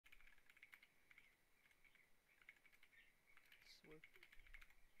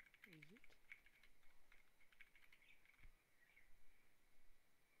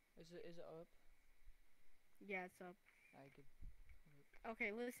Is it up? Yeah, it's up. Alright, good.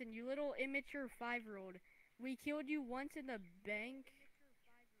 Okay, listen, you little immature 5-year-old. We killed you once in the bank,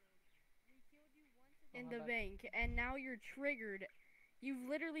 Oh my bad. and now you're triggered. You've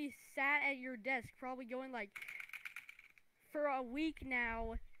literally sat at your desk, probably going like, for a week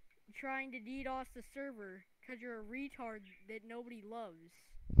now, trying to DDoS the server, cause you're a retard that nobody loves.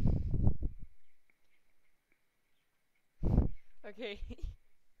 Okay.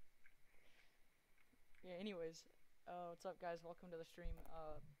 Yeah. Anyways, what's up, guys? Welcome to the stream.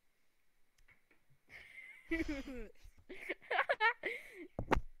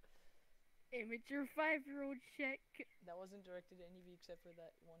 Immature 5-year-old check. That wasn't directed at any of you except for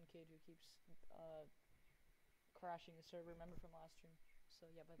that one kid who keeps crashing the server. Remember from last stream? So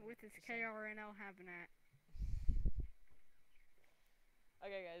yeah, but With his just saying. KRNL having that.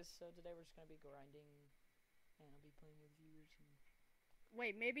 Okay, guys. So today we're just gonna be grinding, and I'll be playing with viewers. And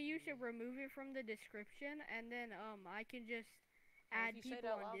Wait, maybe you yeah. should remove it from the description, and then I can just Well, if add you say it people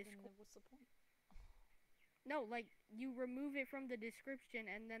out on loud, then Discord. what's the point? No, like you remove it from the description,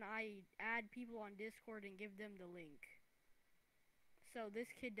 and then I add people on Discord and give them the link. So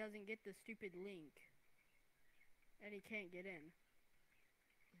this kid doesn't get the stupid link, and he can't get in.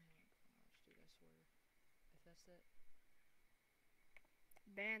 Oh my gosh, dude! I swear, if that's that.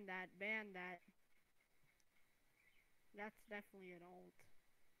 Ban that, ban that. That's definitely an alt.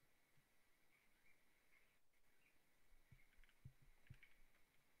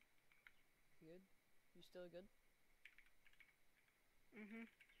 You good? You still good? Mhm.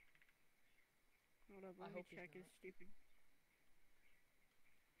 Hold up, I let me hope he's check his not. stupid.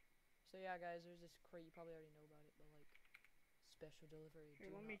 So yeah, guys, there's this crate. You probably already know about it, but like special delivery.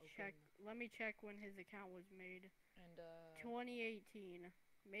 Here, Do let not me check. open. Let me check when his account was made. And 2018.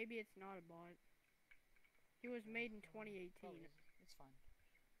 Maybe it's not a bot. He was made in probably 2018. is. It's fine.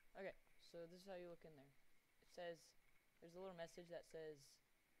 Okay, so this is how you look in there. It says there's a little message that says,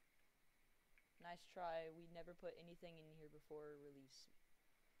 "Nice try. We never put anything in here before release."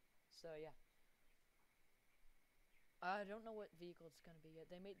 So yeah. I don't know what vehicle it's gonna be yet.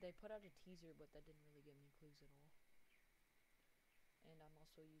 They put out a teaser, but that didn't really give me clues at all. And I'm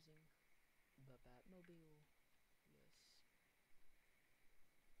also using the Batmobile. Yes.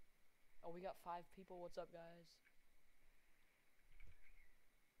 Oh, we got 5 people. What's up, guys?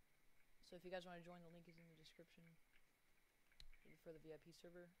 So if you guys want to join, the link is in the description for the VIP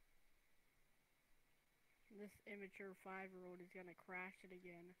server. This immature 5-year-old is gonna crash it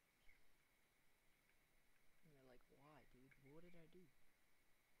again. And they're like, why, dude? What did I do?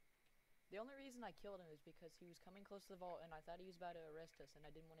 The only reason I killed him is because he was coming close to the vault and I thought he was about to arrest us and I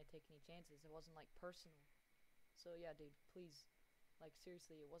didn't want to take any chances. It wasn't like personal. So yeah, dude, please. Like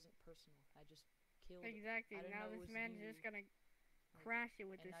seriously, it wasn't personal. I just killed. Exactly. I didn't Now know it this was man's you. just gonna Like, crash it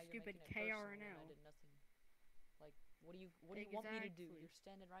with and this now you're stupid making it personal when I KRNL. did nothing. Like, what do you want me to do? Exactly. You're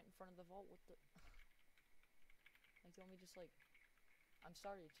standing right in front of the vault. What the? Like, you want me just like? I'm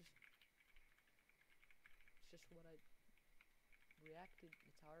sorry. It's just what I reacted.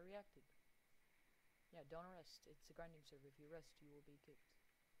 It's how I reacted. Yeah, don't arrest. It's a grinding server. If you arrest, you will be kicked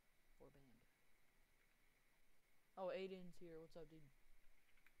or banned. Oh, Aiden's here. What's up, dude?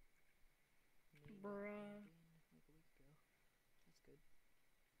 Nate got Bruh. banned like a week ago. That's good.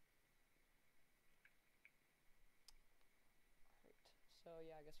 Alright. So,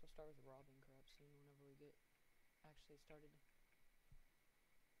 yeah, I guess we'll start with robbing crap soon whenever we get actually started.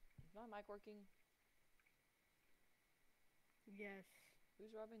 Is my mic working? Yes.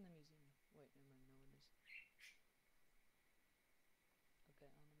 Who's robbing the museum? Wait, never mind. No one is. Okay,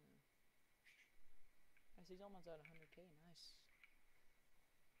 I'm gonna. I see he's almost at 100k. Nice.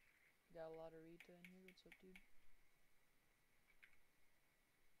 Got a lot of Rita in here. What's up, dude?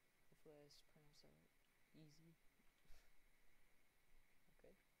 Hopefully I pronounced that right. Easy.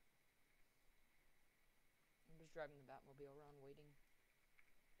 Okay. I'm just driving the Batmobile around waiting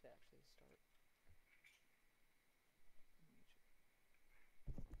to actually start.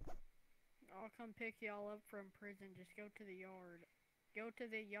 I'll come pick y'all up from prison. Just go to the yard. Go to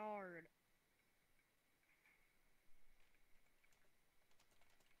the yard.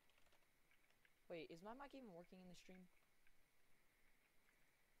 Wait, is my mic even working in the stream?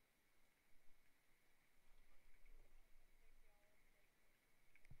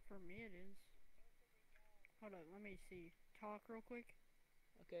 For me it is. Hold on, let me see. Talk real quick.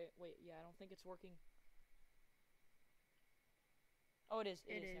 Okay, wait, yeah, I don't think it's working. Oh, it is.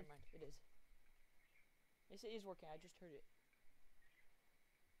 It is. Never mind. It is. Yes, it is working. I just heard it.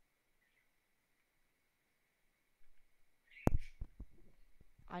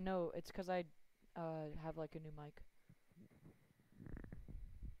 I know. It's because I have like a new mic.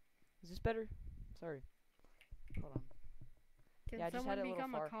 Is this better? Sorry. Hold on. Can Yeah, I just someone had it a little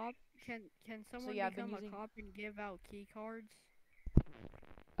become far. a cop? Can someone yeah, I've been become a using- cop and give out key cards?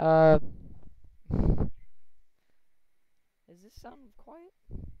 Does this sound quiet?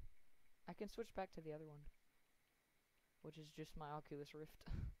 I can switch back to the other one, which is just my Oculus Rift.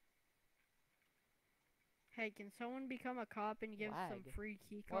 Hey, can someone become a cop and give some Lag. free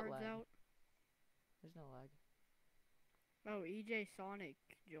key What cards lag? out? There's no lag. Oh, EJ Sonic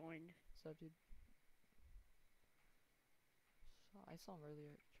joined. What's up, dude? I saw him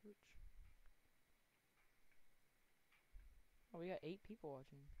earlier at church. Oh, we got 8 people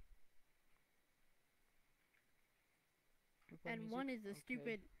watching. And one is a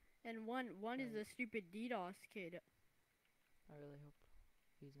stupid, and one is a stupid DDoS kid. I really hope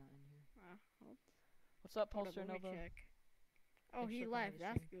he's not in here. Oh. What's up, Hold up, Pulsar let me Nova? check. Oh, Thanks he for coming to left. the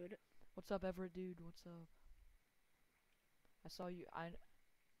That's stream. good. What's up, Everett, dude? What's up? I saw you. I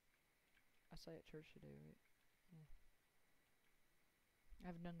saw you at church today, right? Yeah. I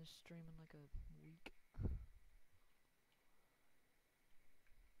haven't done this stream in like a week.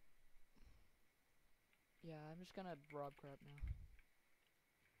 Yeah, I'm just gonna rob crap now.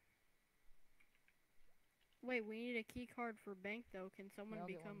 Wait, we need a key card for bank though. Can someone I'll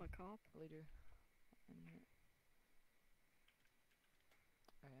get become one a cop? later.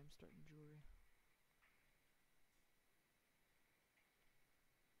 Alright, I'm starting jewelry.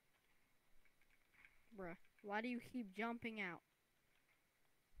 Bruh, why do you keep jumping out?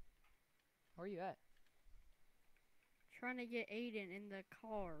 Where are you at? Trying to get Aiden in the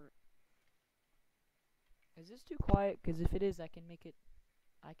car. Is this too quiet? Because if it is, I can make it.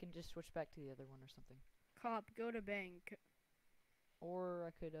 I can just switch back to the other one or something. Cop, go to bank. Or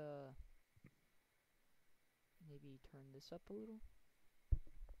I could maybe turn this up a little.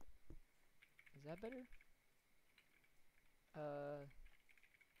 Is that better? Hold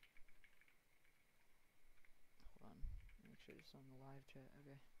on. Make sure it's on the live chat.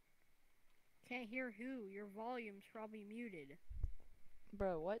 Okay. Can't hear who? Your volume's probably muted.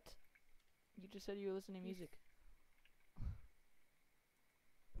 Bro, what? You just said you were listening to music.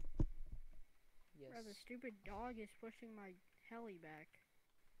 Yes. Bro, the stupid dog is pushing my heli back.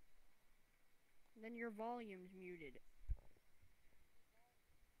 Then your volume's muted.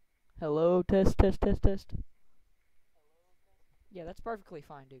 Hello, test, test, test, test. Yeah, that's perfectly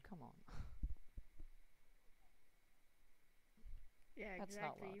fine, dude. Come on. Yeah, That's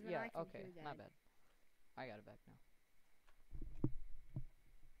exactly. not loud. Even Yeah, I can okay, hear that. my bad. I got it back now.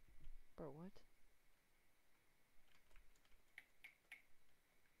 Bro, what?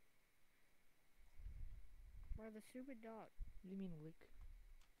 Where the stupid dog? What do you mean lick?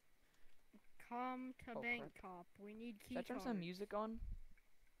 Come to Oh, bank, crap. cop. We need key Should I turn cards. some music on?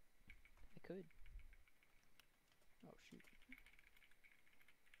 I could. Oh, shoot.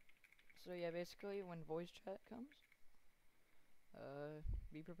 So yeah, basically, when voice chat comes,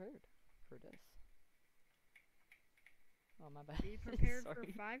 be prepared for death. Oh, my bad. Be prepared for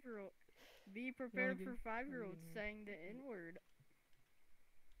Sorry. 5-year-old. Be prepared good. for 5-year-olds good. saying the N-word.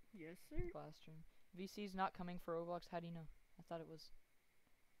 Yes, sir. Last stream. VC's not coming for Roblox. How do you know? I thought it was.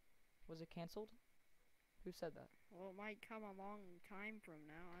 Was it cancelled? Who said that? Well, it might come a long time from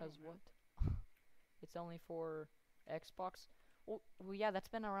now. Cause what? It's only for Xbox. Well, yeah, that's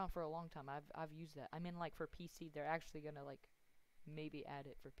been around for a long time. I've used that. I mean, like for PC, they're actually gonna like maybe add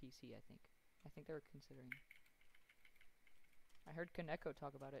it for PC. I think they were considering. I heard Kaneko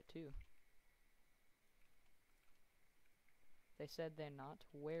talk about it too. They said they're not.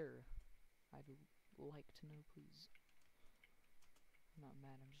 Where? I'd like to know, please. I'm not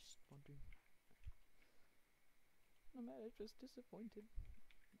mad. I'm just wondering. I'm mad. I'm just disappointed.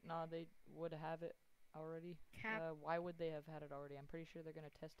 Nah, they would have it already. Why would they have had it already? I'm pretty sure they're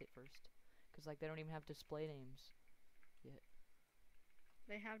gonna test it first. Cause like they don't even have display names yet.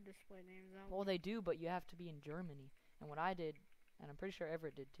 They have display names out. Well, they do, but you have to be in Germany. And what I did, and I'm pretty sure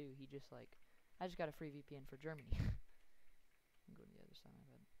Everett did too. He just like, I just got a free VPN for Germany. I'm going to the other side. My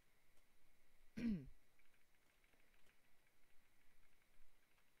bad.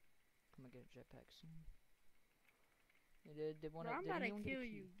 I'm gonna get a jetpack soon. Did one Bro, of, I'm did about to anyone get kill a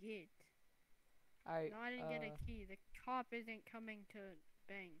you, key? git. Alright, No, I didn't get a key. The cop isn't coming to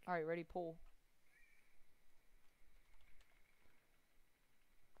bank. alright, ready, pull.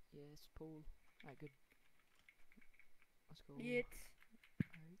 Yes, pull. Alright, good. Let's go. Git.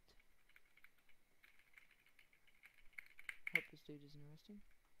 Alright. Hope this dude isn't arresting.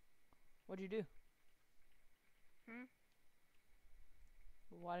 What'd you do? Hmm?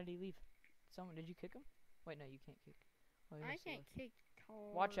 Why did he leave? Did you kick him? Wait, no, you can't kick. Oh, I can't kick.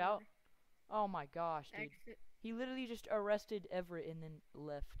 Watch out. Oh my gosh, dude. Exit. He literally just arrested Everett and then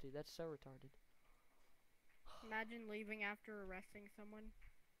left, dude. That's so retarded. Imagine leaving after arresting someone.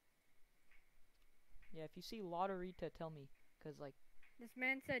 Yeah, if you see Lotterita, tell me. Because, like... This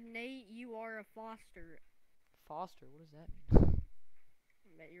man said, Nate, you are a foster. Foster? What does that mean?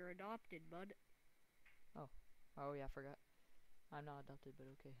 That you're adopted, bud. Oh, yeah, I forgot. I'm not adopted, but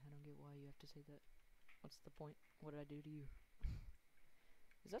okay. I don't get why you have to say that. What's the point? What did I do to you?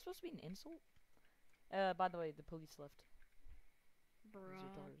 Is that supposed to be an insult? By the way, the police left.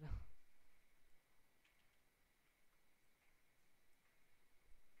 Bruh.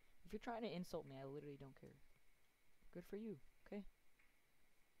 If you're trying to insult me, I literally don't care. Good for you, okay?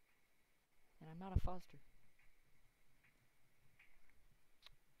 And I'm not a foster.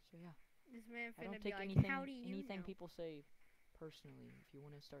 So yeah. This man I don't finna be take like, how do you anything know? people say personally if you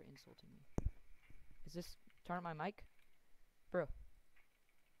want to start insulting me. Is this... Turn up my mic? Bro.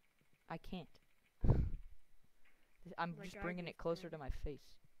 I can't. I'm Like just bringing it closer to my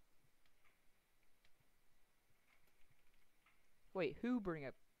face. Wait, who bring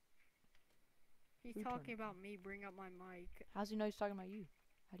up... He's Who talking turned it about me. Bring up my mic. How's he know he's talking about you?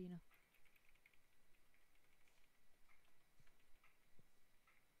 How do you know?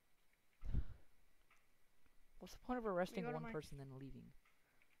 What's the point of arresting one person then leaving?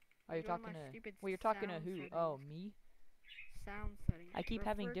 Are you talking to... Wait, you're talking to who? Oh, me? Sound settings. I keep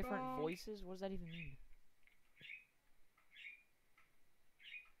having different voices? What does that even mean?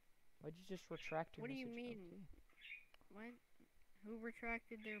 Why'd you just retract your message? What do you mean? Okay. What? Who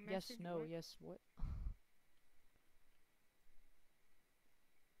retracted their Yes, message? no, What? yes, what?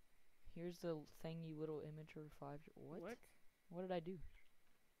 Here's the thing, you little immature 5... What? What did I do?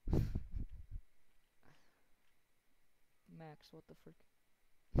 Max, what the frick?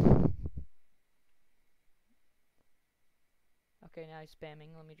 Okay, now he's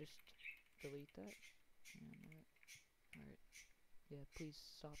spamming. Let me just delete that. Alright. Yeah, please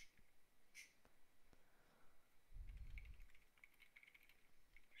stop.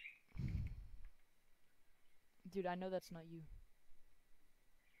 Dude, I know that's not you.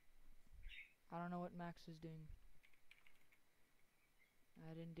 I don't know what Max is doing.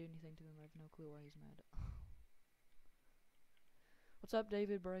 I didn't do anything to him. I have no clue why he's mad. What's up,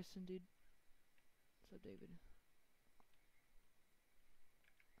 David Bryson, dude? What's up, David?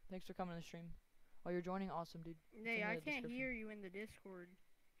 Thanks for coming to the stream. Oh, you're joining? Awesome, dude. Hey, I can't hear you in the Discord.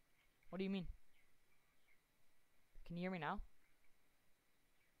 What do you mean? Can you hear me now?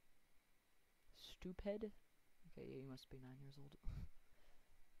 Stupid? Okay, yeah, you must be 9 years old.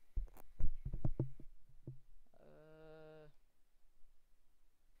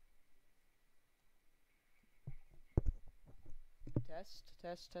 Test.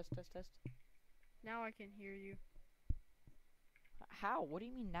 Now I can hear you. How? What do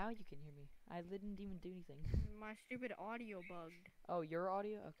you mean now you can hear me? I didn't even do anything. My stupid audio bugged. Oh, your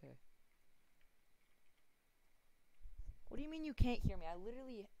audio? Okay. What do you mean you can't hear me? I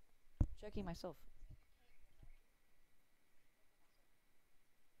literally checking myself.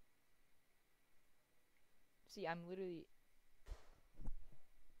 See, I'm literally...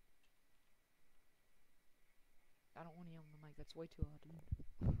 I don't want to yell on the mic. That's way too loud, dude.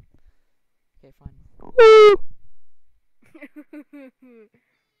 Okay, fine.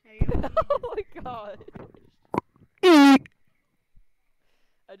 Hey, oh my god.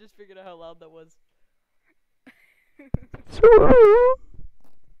 I just figured out how loud that was.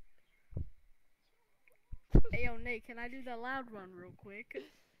 Hey, yo, Nate, can I do the loud one real quick?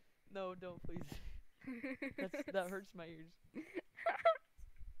 No, don't, please. That hurts my ears.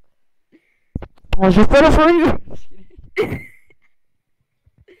 Is this better for you?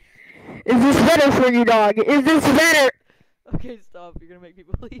 Is this better for you, dog? Is this better? Okay, stop. You're gonna make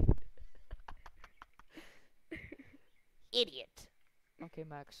people leave. Idiot. Okay,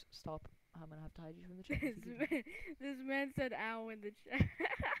 Max, stop. I'm gonna have to hide you from the chat. This man said ow in the chat.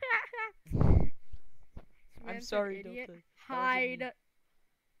 I'm sorry, idiot. don't Hide.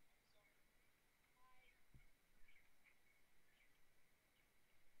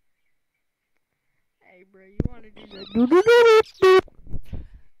 Hey, bro, you wanna do that?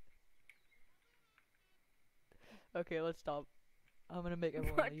 Okay, let's stop. I'm gonna make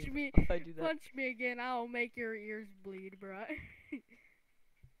everyone Punch leave me. if I do that. Punch me again. I'll make your ears bleed, bro.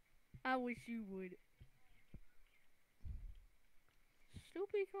 I wish you would.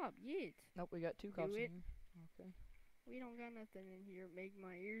 Stupid cop, yes. Nope, we got 2 cops in here. Okay. We don't got nothing in here. Make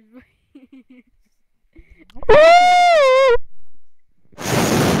my ears bleed.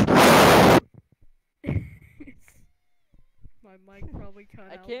 My mic probably cut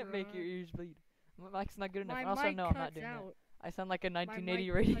out. I can't bruh. make your ears bleed. My mic's not good enough. My Also, mic no, I'm not cuts doing out. that. I sound like a 1980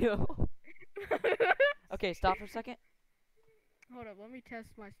 mic radio. Okay, stop for a second. Hold up, let me test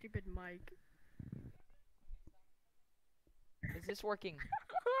my stupid mic. Is this working?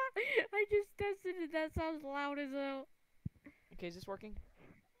 I just tested it. That sounds loud as hell. Okay, is this working?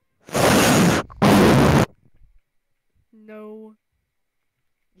 No.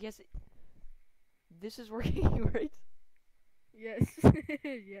 Yes. This is working, right? Yes.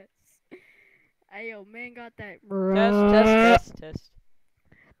 Yes. Ayo, man got that. Test.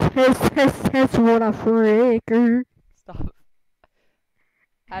 Test, what a freaker. Stop.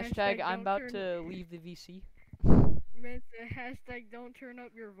 Hashtag I'm don't about turn- to leave the VC. Man said, hashtag don't turn up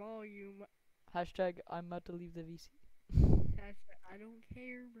your volume. Hashtag I'm about to leave the VC. Hashtag I don't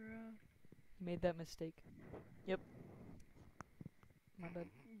care, bruh. Made that mistake. Yep. My bad.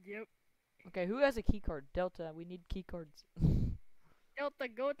 Yep. Okay, who has a key card? Delta, we need key cards. Delta,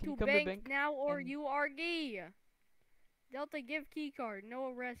 go Can you to come to bank, bank now or and- you are gay. Delta, give key card. No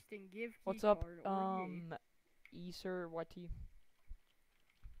arresting. Give key What's up, card. Or gay. Easer YT?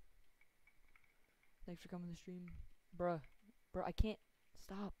 Thanks for coming to the stream. Bruh, I can't.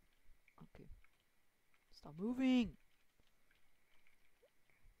 Stop. Okay. Stop moving.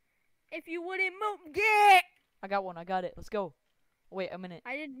 If you wouldn't move, get. I got one. I got it. Let's go. Wait a minute.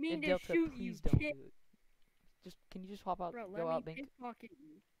 I didn't mean And to Delta, shoot you. please don't Kid. do it. Can you just hop out? Bro, Go let out, me bank. pickpocket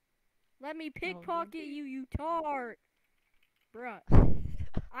you. Let me don't pickpocket do you, you tart. Bruh,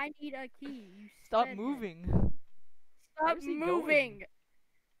 I need a key. You Stop said that. moving. Stop Where is he going? moving.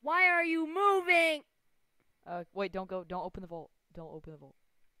 Why are you moving? Wait, don't go. Don't open the vault. Don't open the vault.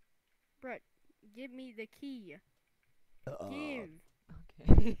 Bruh, give me the key. Give.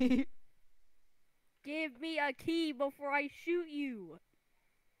 Okay. Give me a key before I shoot you.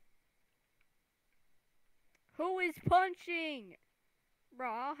 Who is punching? Bro,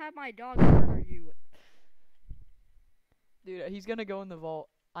 I'll have my dog murder you. Dude, he's gonna go in the vault.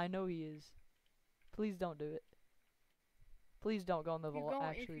 I know he is. Please don't do it. Please don't go in the vault.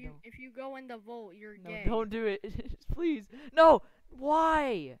 Actually, don't. If you go in the vault, you're No, gay. don't do it. Please. No.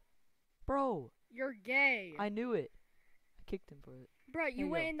 Why? Bro, You're gay. I knew it. I kicked him for it. Bro, you you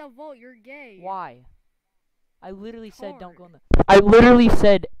went go. in the vault, you're gay. Why? I literally said don't Hard. go in the. I literally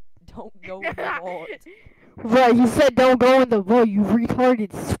said don't go in the vault. Right, you said don't go in the vault, you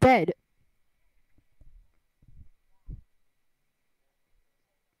retarded sped.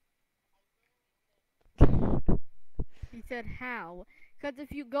 He said how? Because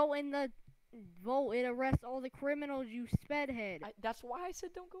if you go in the vault, it arrests all the criminals, you spedhead. That's why I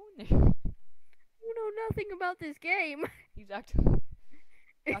said don't go in there. You know nothing about this game. He's acting.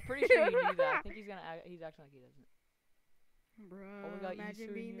 I'm pretty sure you knew that. I think he's gonna. He's acting like he doesn't. Bro, we got imagine Easter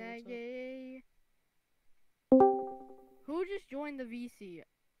in being here, that what's up? gay. Who just joined the VC?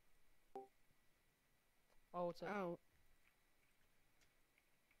 Oh, what's up? Oh.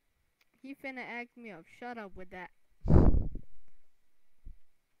 He finna act me up. Shut up with that.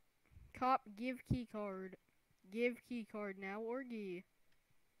 Cop, give key card. Give key card now or gee.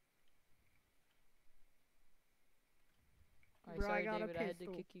 Alright, Bro, I sorry, got a David. I had to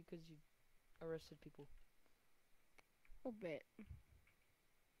pistol. kick you because you arrested people. A bit.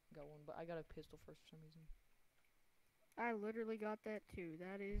 Got one, but I got a pistol first for some reason. I literally got that too.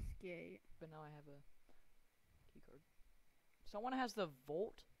 That is gay. But now I have a key card. Someone has the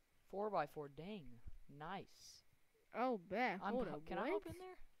Volt 4x4. Dang, nice. Oh, bet. Hold up. Can what? I hop in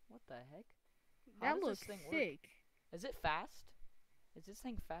there? What the heck? How That does looks this thing work? sick. Is it fast? Is this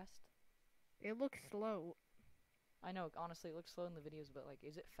thing fast? It looks slow. I know, honestly, it looks slow in the videos, but like,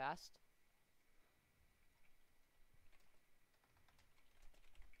 is it fast?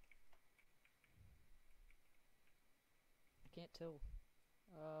 I can't tell.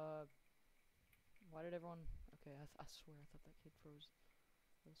 Why did everyone? Okay, I swear I thought that kid froze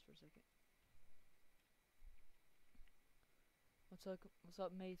for a second. What's up? What's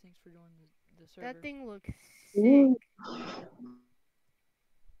up, May? Thanks for joining the server. That thing looks sick.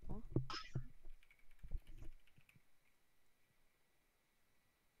 Huh?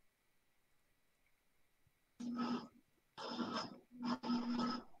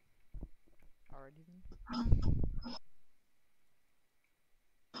 Alrighty then.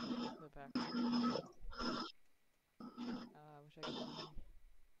 Go back. Wish I could.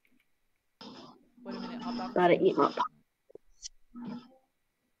 Wait a minute. Hop out. Gotta eat my.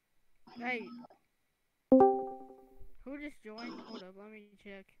 Hey. Who just joined? Hold up, let me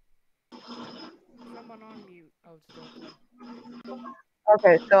check. Someone on mute. Oh, it's Delta.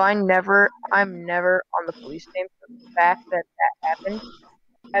 Okay, so I'm never on the police team. So the fact that happened,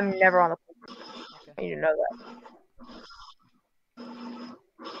 I'm never on the police team. Okay. I need to know that.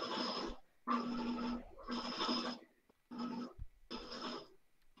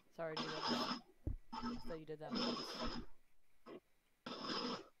 Sorry, dude. I did that once.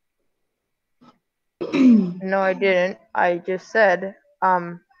 No, I didn't. I just said,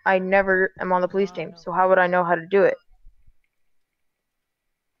 I never am on the police team, No. so how would I know how to do it?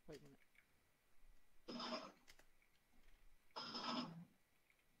 Wait a minute.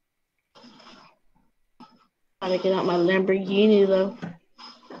 Gotta get out my Lamborghini though.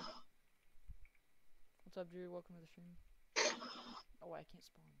 What's up, Drew? Welcome to the stream. Oh, I can't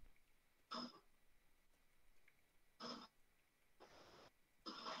spawn.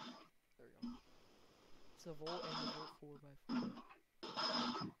 There we go. It's a Volt and a Volt 4x4. Okay,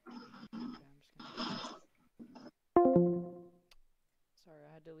 I'm just gonna... Sorry, I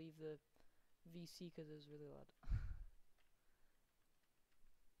had to leave the VC because it was really loud.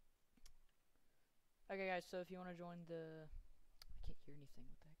 Okay, guys, so if you want to join the... I can't hear anything.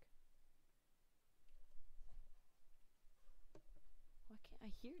 What the heck? Why can't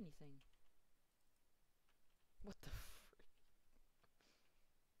I hear anything? What the frick?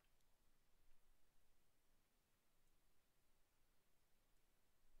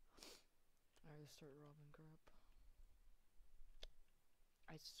 Alright, let's start robbing crap.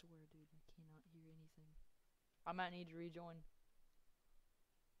 I swear, dude, I cannot hear anything. I might need to rejoin.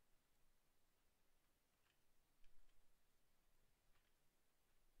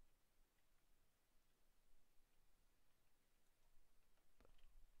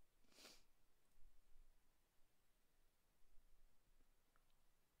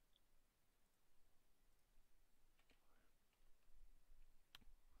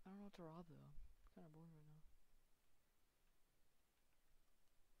 I don't know what to rob though. I'm kind of bored right now.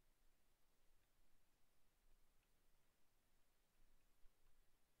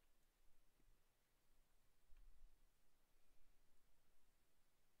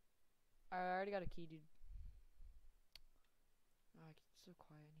 I already got a key, dude. Oh, it's so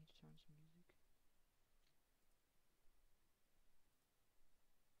quiet. I need to turn some music.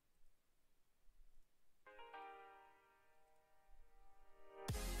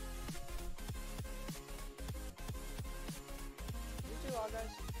 Is it too loud,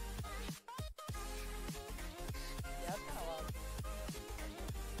 guys? Yeah, it's kind of loud.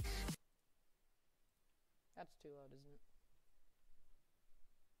 That's too loud, isn't it?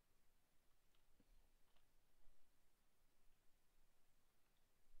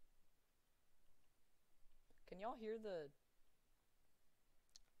 Can y'all hear the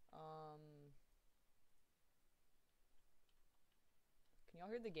can y'all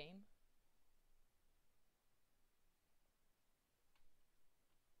hear the game?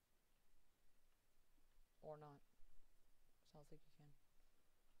 Or not? I don't think you can.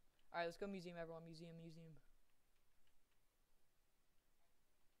 Alright, let's go museum, everyone. Museum.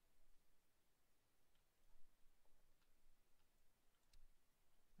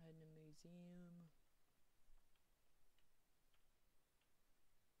 Head to museum.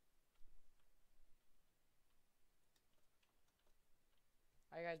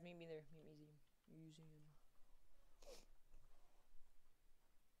 Alright, guys, meet me there. Meet museum.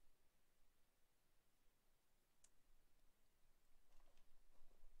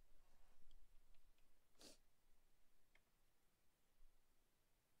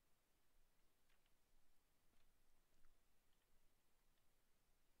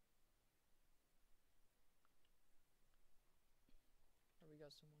 We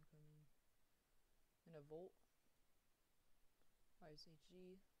got someone coming in a Volt.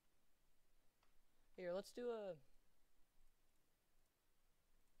 ISHG. Here, let's do a...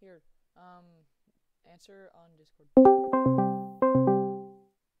 Here, answer on Discord.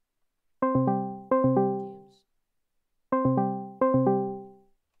 DMs.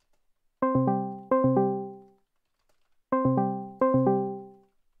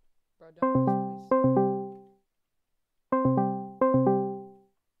 Bro, don't rest, please.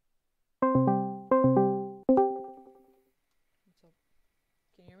 What's up?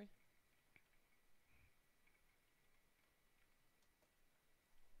 Can you hear me?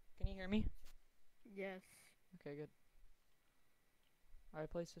 Can you hear me? Yes. Okay, good. Alright,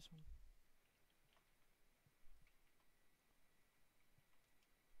 place this one.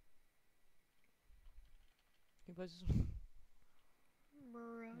 Can you place this one?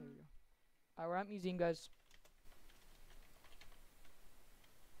 There you go. Alright, we're at museum, guys.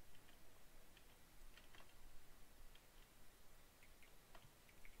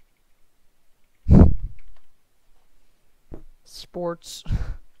 Sports.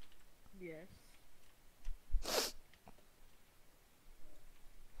 Yes.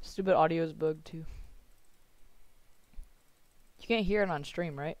 Stupid audio is bugged too. You can't hear it on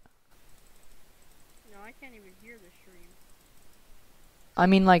stream, right? No, I can't even hear the stream. I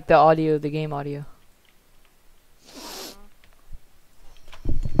mean like the audio, the game audio.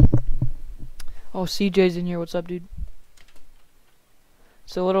 Oh, CJ's in here. What's up, dude?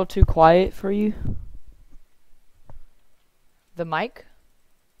 It's a little too quiet for you. The mic?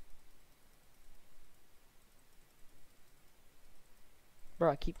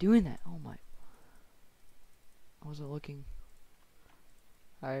 Bro, I keep doing that. Oh my. I wasn't looking.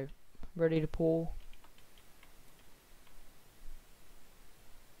 Alright, ready to pull.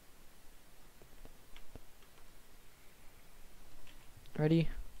 Ready?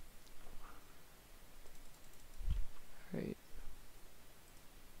 Alright.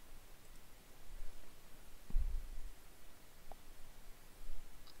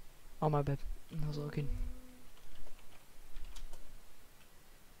 Oh my bad. I was looking.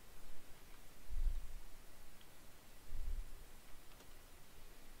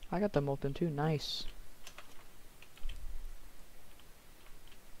 I got them open too. Nice.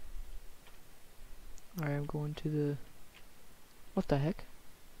 Alright, I'm going to the... What the heck?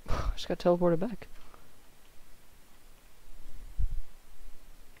 I just got teleported back.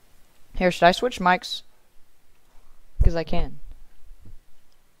 Here, should I switch mics? Because I can.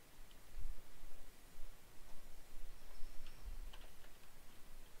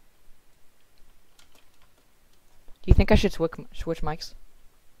 Do you think I should switch mics?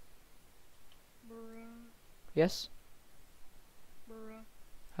 Bruh, Yes? bruh.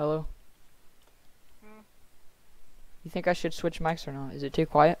 Hello? Huh? You think I should switch mics or not? Is it too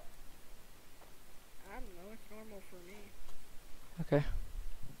quiet? I don't know, it's normal for me. Okay.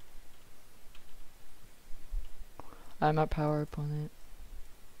 I'm at power up on it.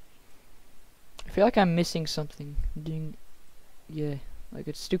 I feel like I'm missing something. Yeah, like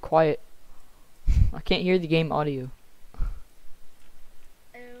it's too quiet. I can't hear the game audio.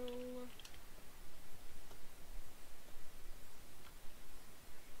 L.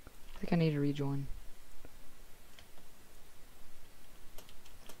 I think I need to rejoin.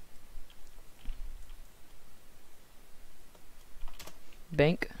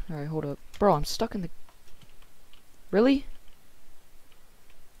 Bank? Alright, hold up. Bro, I'm stuck in the... Really?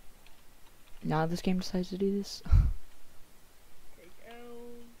 Now this game decides to do this? Take L.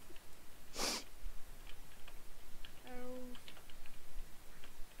 L.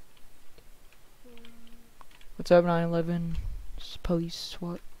 What's up, 911? Police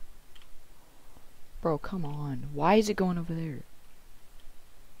SWAT. Bro, come on. Why is it going over there?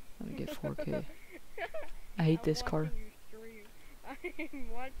 Let me get 4K. I hate this car. I'm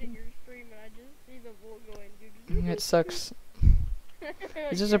watching your stream and I just see the bull going. It sucks.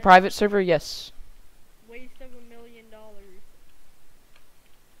 Is this a private server? Yes. Waste of $1 million.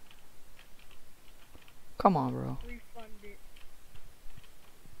 Come on, bro. Refund it.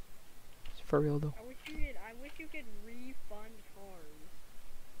 It's for real though. I wish you could refund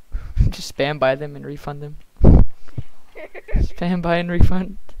cars. Just spam by them and refund them. Spam by and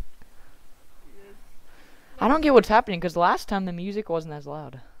refund. Yes. I don't get what's happening because last time the music wasn't as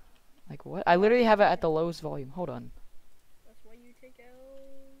loud. Like what? I literally have it at the lowest volume. Hold on. That's why you take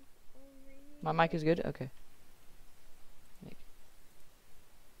L's only. My mic is good? Okay.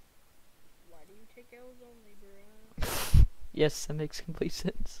 Why do you take L's only, bruh? Yes, that makes complete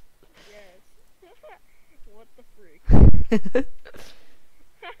sense. Yes. What the frick?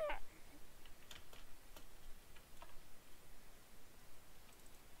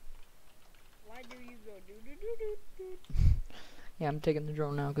 Why do you go do do do do do? Yeah, I'm taking the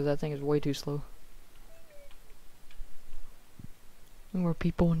drone now because that thing is way too slow. More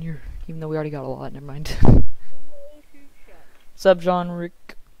people in here, even though we already got a lot. Never mind. What's up, John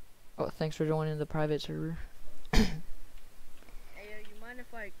Rick? Oh, thanks for joining the private server. Hey, you mind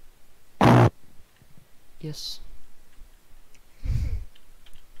if I? Yes.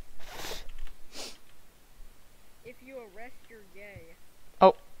 If you arrest, you're gay.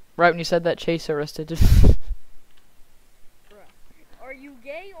 Right when you said that, Chase arrested. Bruh. Are you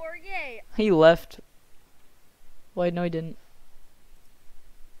gay or gay? He left. Wait, no, he didn't.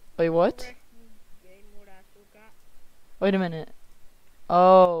 Wait, what? Arrest you, gay murazuka. Wait a minute.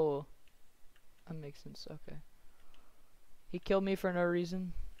 Oh. That makes sense. Okay. He killed me for no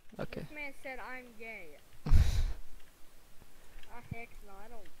reason. Okay. This man said I'm gay. Heck no, I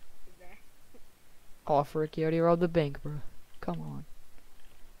don't do that. Oh, frick, you already robbed the bank, bro. Come on.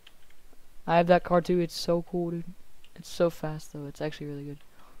 I have that car too. It's so cool, dude. It's so fast, though. It's actually really good.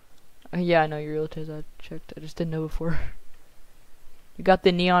 Yeah, I know your relatives. I checked. I just didn't know before. You got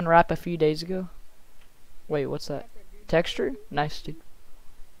the neon wrap a few days ago? Wait, what's that? Texture? Nice, dude.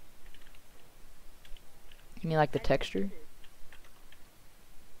 You mean like the texture?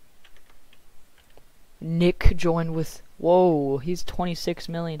 Nick joined with... Whoa, he's $26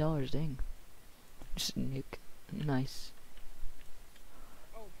 million, dang. Just Nick. Nice.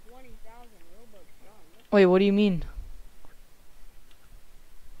 Oh, 20,000 Robux Wait, what do you mean?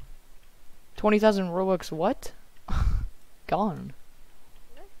 20,000 Robux, what? Gone.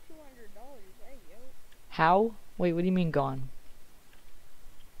 That's $200. Hey, yo. How? Wait, what do you mean gone?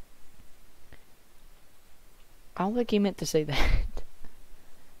 I don't think he meant to say that. I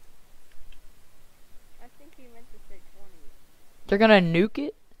think he meant to say 20. They're gonna nuke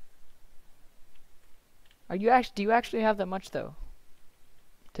it? Do you actually have that much though?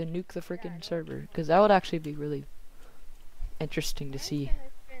 To nuke the freaking server? Because that would actually be really interesting to see.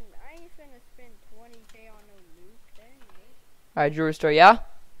 I ain't finna spend 20K on no nuke. Dang it. Alright, Drew Restore, yeah?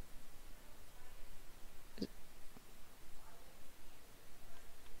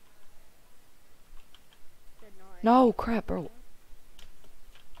 Said no, No, crap, bro.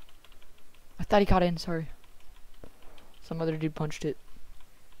 I thought he caught in, sorry. Some other dude punched it.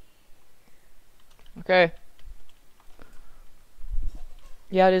 Okay.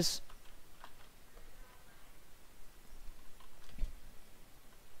 Yeah, it is.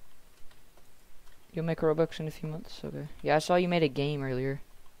 You'll make a Robux in a few months? Okay. Yeah, I saw you made a game earlier.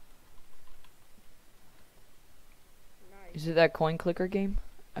 Nice. Is it that coin clicker game?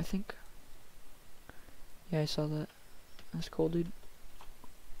 I think. Yeah, I saw that. That's cool, dude.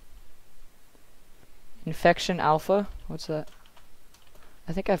 Infection Alpha? What's that?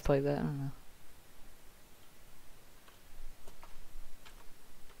 I think I've played that. I don't know.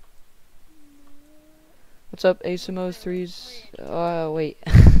 What's up, Asimo3s? Wait.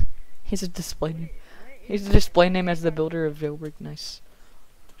 He's a display name. He's a display name as the builder of Jailbreak. Nice.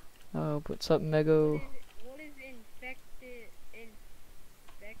 What's up, Mego? What is infection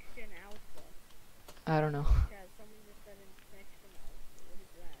alpha? I don't know. Yeah, someone just said infection alpha. What is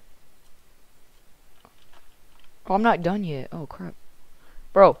that? Oh, I'm not done yet. Oh, crap.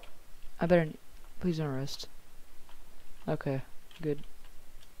 Bro, I better... Please don't arrest. Okay, good.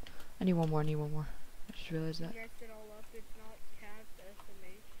 I need one more, I just realized that. You guessed it all up. It's not caps,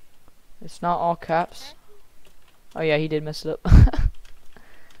 SMH. It's not all caps. Oh yeah, he did mess it up.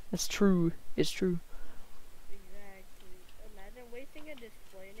 That's true. It's true. Exactly. Imagine wasting a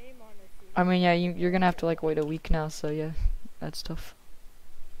display name on a I mean, yeah, you're gonna have to like wait a week now, so yeah, that's tough.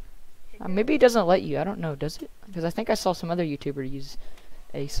 Maybe it doesn't let you. I don't know. Does it? Because I think I saw some other YouTuber use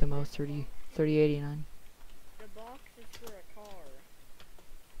Asimo 3089. The box is for a car.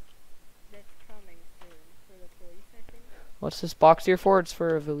 That's coming soon for the police, I think. What's this box here for? It's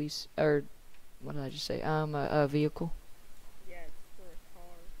for a valise, or what did I just say? A vehicle. Yeah, it's for a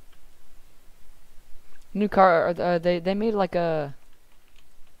car. New car. They made like a.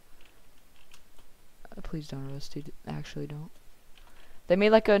 Please don't arrest it. Actually, don't. They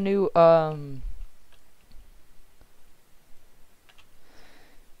made like a new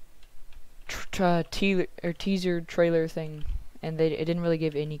teaser trailer thing, and it didn't really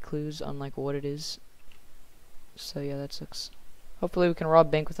give any clues on like what it is. So yeah, that sucks. Hopefully we can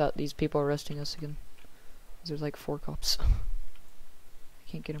rob bank without these people arresting us again. There's like 4 cops. I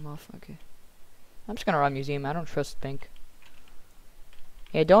can't get them off. Okay. I'm just gonna rob museum. I don't trust bank.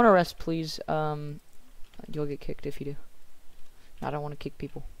 Yeah, don't arrest, please. You'll get kicked if you do. I don't want to kick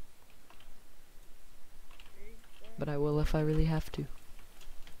people. But I will if I really have to.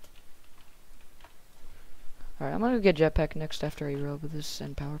 Alright, I'm gonna go get jetpack next after I rob this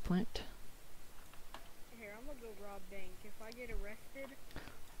and power plant. Here, I'm gonna go rob bank. If I get arrested...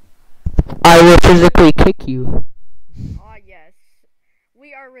 I will physically kick you. Ah, yes.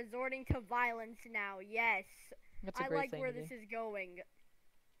 We are resorting to violence now, yes. That's a I great like thing where to this do. is going.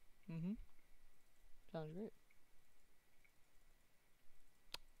 Sounds great.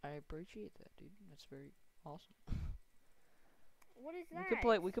 I appreciate that, dude. That's very awesome. What is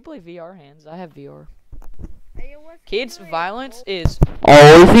that? We could play VR hands. I have VR. Hey, what's Kids, good? violence Oh, is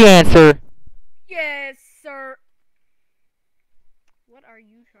always the answer. yes, sir. What are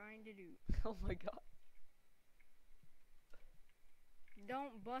you trying to do? Oh my god.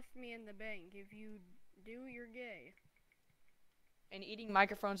 Don't bust me in the bank. If you do, you're gay. And eating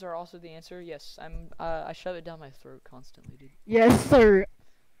microphones are also the answer. Yes, I shove it down my throat constantly, dude. Yes, sir.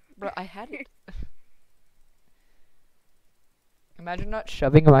 Bro, I had it. Imagine not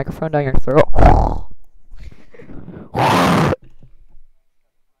shoving a microphone down your throat.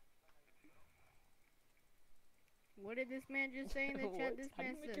 What did this man just say in the chat? What? This How do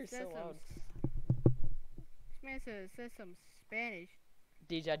man you make yours so loud? This man says some Spanish.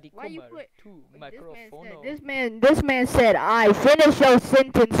 Deja di Why you comer put- tu Like, microfono. this man said, I finish your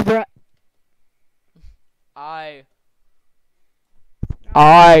sentence, bruh. I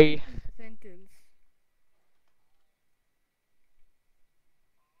Sentence.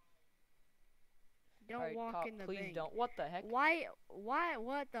 Don't Alright, walk cop. in the please bank. don't. What the heck? Why?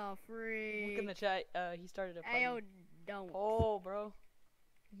 What the freak? Look in the chat. He started a Ayo, party. don't. Oh, bro.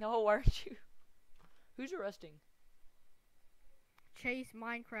 No, why aren't you? Who's arresting? Chase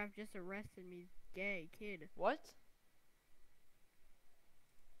Minecraft just arrested me. Gay kid. What?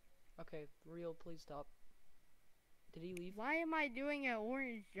 Okay, real, please stop. Did he leave? Why am I doing an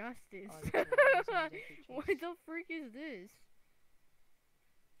orange justice? Oh, that's right, he's on Chase. What the freak is this?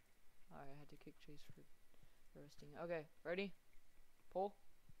 Alright, I had to kick Chase for arresting. Okay, ready? Pull.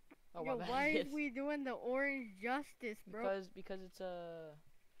 Oh, Yo, my bad. why Yes. is we doing the orange justice, bro? Because it's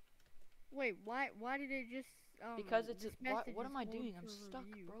Wait, why did it just because it's this what message am is I hold doing? for I'm stuck,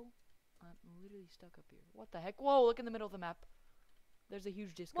 review. bro. I'm literally stuck up here. What the heck? Whoa, look in the middle of the map. There's a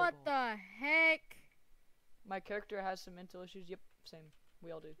huge disco What ball. the heck? My character has some mental issues. Yep, same.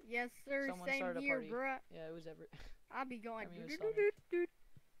 We all do. Yes, sir. Someone Same started a here, party. bruh. Yeah, it was ever. I'll be going. I mean, it was doo-doo-doo-doo-doo.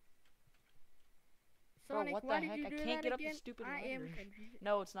 Bro, Sonic, what why the did heck? you I do can't that get up the again? stupid I am ladder. confused.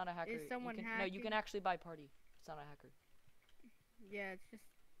 No, it's not a hacker. someone No, you can hacking? actually buy party. It's not a hacker. Yeah, it's just.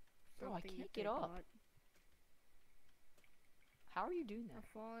 Bro, I something can't that get they up. bought. How are you doing that? I've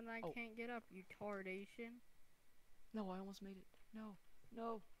fallen. I Oh. can't get up. You tardation. No, I almost made it. No,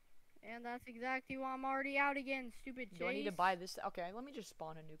 no. And that's exactly why I'm already out again. Stupid Chase. Do I need to buy this? Okay, let me just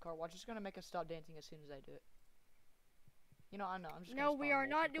spawn a new car. Watch, it's gonna make us stop dancing as soon as I do it. You know, I know. I'm just. No, gonna we spawn are a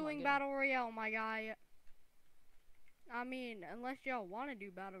not Vulcan. Come on, doing get in. Battle Royale, my guy. I mean, unless y'all want to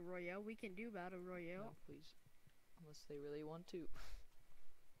do Battle Royale, we can do Battle Royale. No, please. Unless they really want to.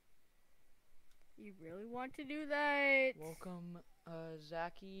 You really want to do that? Welcome,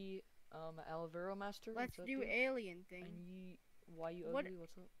 Zaki, Alvaro Master. Let's What's up, do dude? alien thing. And ye, why you What- ugly?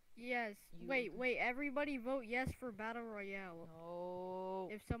 What's up? Yes. You Wait, ugly. wait. Everybody vote yes for Battle Royale. No.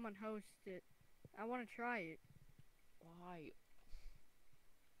 If someone hosts it, I want to try it. Why?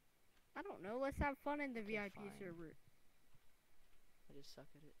 I don't know. Let's have fun in the Okay, VIP fine. server. I just suck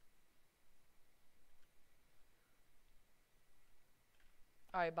at it.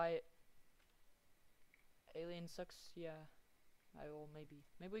 Alright, buy it. Alien sucks, yeah. I will maybe.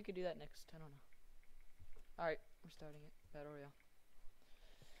 Maybe we could do that next. I don't know. Alright, we're starting it. Battle Royale.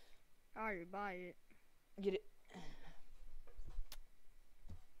 Alright, buy it. Get it.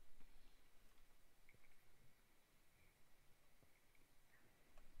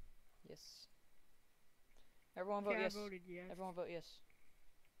 Yes. Everyone vote Okay, yes. I voted yes. Everyone vote yes.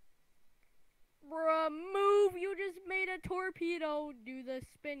 Bruh, move! You just made a torpedo. Do the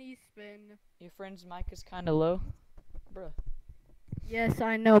spinny spin. Your friend's mic is kind of low. Bruh. Yes,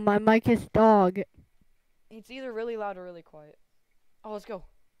 I know. My mic is dog. It's either really loud or really quiet. Oh, let's go.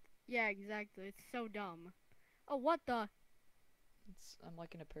 Yeah, exactly. It's so dumb. Oh, what the? I'm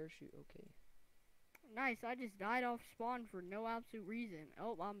like in a parachute. Okay. Nice. I just died off spawn for no absolute reason.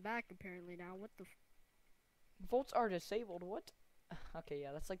 Oh, I'm back apparently now. What the? Volts are disabled. What? Okay,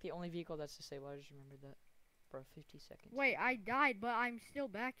 yeah, that's like the only vehicle that's disabled. I just remembered that. Bro, 50 seconds. Wait, I died, but I'm still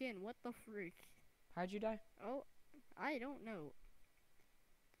back in. What the freak? How'd you die? Oh, I don't know.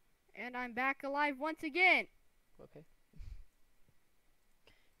 And I'm back alive once again. Okay.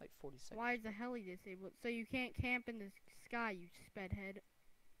 Like 40 seconds. Why is the heli disabled? So you can't camp in the sky, you spedhead.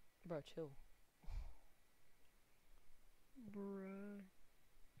 Bro, chill. Bruh.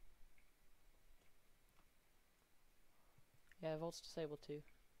 Yeah, Volt's disabled too.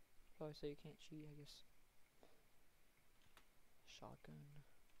 Oh, so you can't cheat, I guess. Shotgun.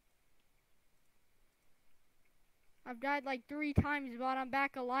 I've died like 3 times, but I'm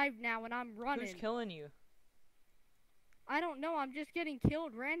back alive now and I'm running. Who's killing you? I don't know, I'm just getting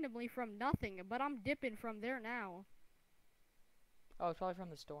killed randomly from nothing, but I'm dipping from there now. Oh, it's probably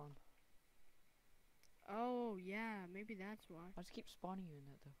from the storm. Oh, yeah, maybe that's why. I just keep spawning you in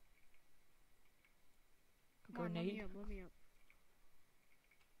that though. Come on, let me Grenade? up, let me up.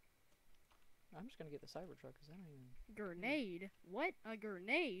 I'm just gonna get the Cybertruck because I don't even. Grenade? What? A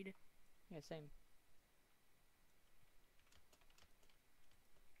grenade? Yeah, same.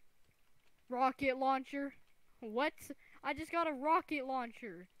 Rocket launcher? What? I just got a rocket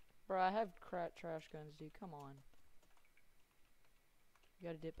launcher. Bro, I have trash guns, dude. Come on. You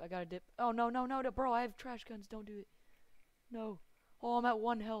gotta dip. I gotta dip. Oh, no, no, no, no. Bro, I have trash guns. Don't do it. No. Oh, I'm at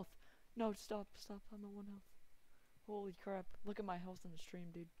 1 health. No, stop, stop. I'm at 1 health. Holy crap. Look at my health on the stream,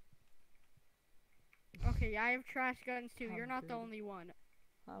 dude. Okay, I have trash guns too. You're I'm not the good. only one.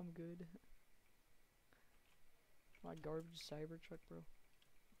 I'm good. My garbage Cybertruck, bro.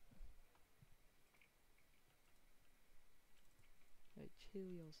 Hey, chill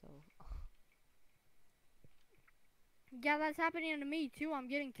yourself. Yeah, that's happening to me too. I'm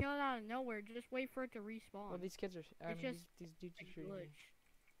getting killed out of nowhere. Just wait for it to respawn. Well, these kids are. I It's mean, just these dudes a are shooting me.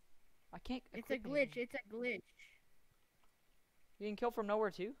 glitch. I can't. It's a equip glitch. anything. It's a glitch. You can kill from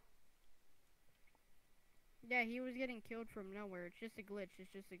nowhere too. Yeah, he was getting killed from nowhere. It's just a glitch.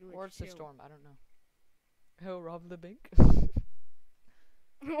 It's just a glitch. Or it's the Chill. storm. I don't know. Oh, rob the bank.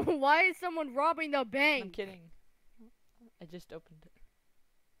 Why is someone robbing the bank? I'm kidding. I just opened it.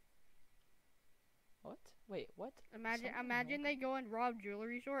 What? Wait, what? Imagine they go and rob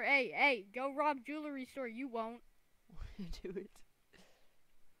jewelry store. Hey, go rob jewelry store. You won't. Do it.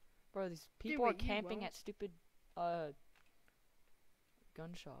 Bro, these people are camping at stupid, gun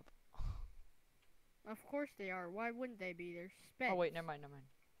shop. Of course they are. Why wouldn't they be? They're spec. Oh, wait, never mind.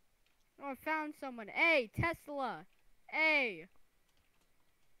 Oh, I found someone. Hey, Tesla. Hey.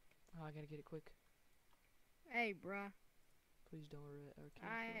 Oh, I gotta get it quick. Hey, bruh. Please don't ruin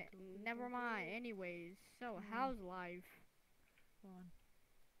it. Never mind. Anyways, so how's life? Come on.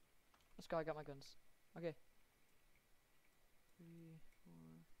 Let's go, I got my guns. Okay. 3, 4.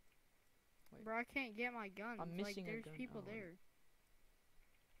 Wait. Bro, I can't get my guns. I'm missing a there's gun. people Oh, wait. there.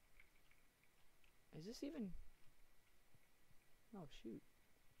 Is this even? Oh, shoot.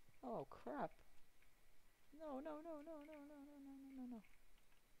 Oh, crap. No.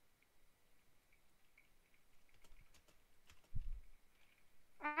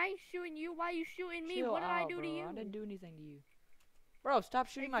 I ain't shooting you. Why you shooting me? Chill What did I out, do bro. to you? I didn't do anything to you. Bro, stop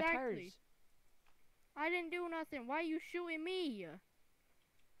shooting my tires. I didn't do nothing. Why you shooting me?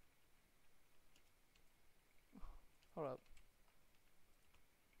 Hold up.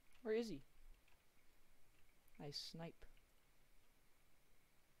 Where is he? Nice snipe.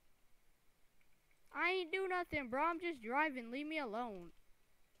 I ain't do nothing, bro. I'm just driving. Leave me alone.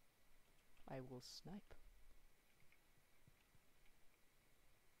 I will snipe.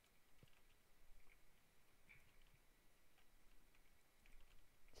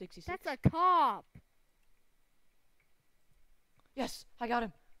 That's a cop. Yes, I got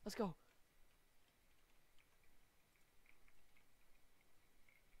him. Let's go.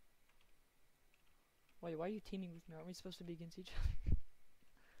 Wait, why are you teaming with me? Aren't we supposed to be against each other?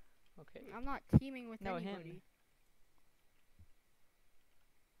 Okay. I'm not teaming with No, anybody. him.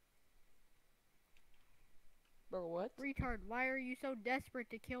 Bro, what? Retard, why are you so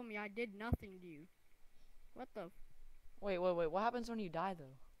desperate to kill me? I did nothing to you. What the? Wait. What happens when you die,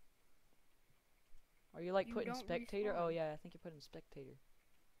 though? Are you like You putting don't spectator? respawn. Oh yeah, I think you're putting spectator.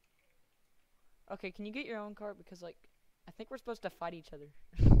 Okay, can you get your own car? Because like, I think we're supposed to fight each other.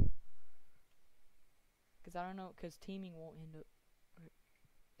 Because I don't know, because teaming won't end up.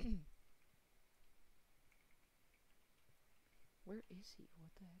 Where is he?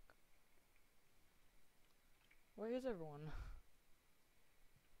 What the heck? Where is everyone?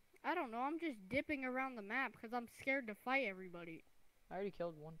 I don't know. I'm just dipping around the map because I'm scared to fight everybody. I already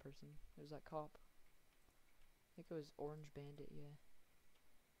killed one person. It was that cop. I think it was Orange Bandit, yeah.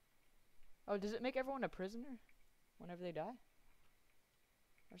 Oh, does it make everyone a prisoner whenever they die?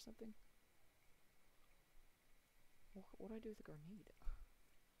 Or something? What do I do with a grenade?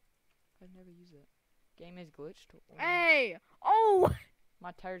 I've never used that. Game is glitched. Hey! Oh!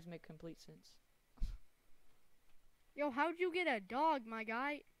 My tires make complete sense. Yo, how'd you get a dog, my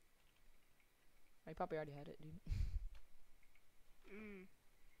guy? I probably already had it, dude.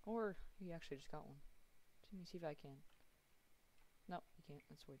 Or he actually just got one. Let me see if I can. Nope, you can't.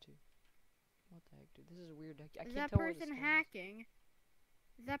 That's way too. What the heck, dude? This is weird. I Is can't that tell where this person thing is. hacking?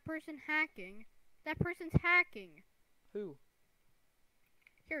 Is that person hacking? That person's hacking. Who?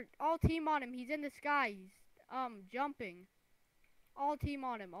 Here, all team on him. He's in the sky. He's jumping. All team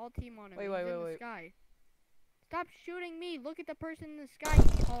on him. All team on him. Wait, He's wait, in wait, the wait. sky. Stop shooting me. Look at the person in the sky.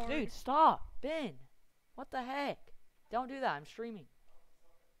 Retard. Dude, stop! Ben! What the heck? Don't do that. I'm streaming.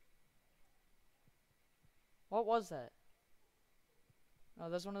 What was that? Oh,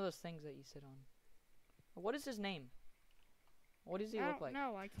 that's one of those things that you sit on. What is his name? What does he look like?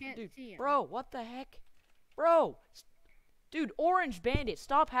 No, I can't Dude, see him. bro, what the heck? Bro! Dude, Orange Bandit,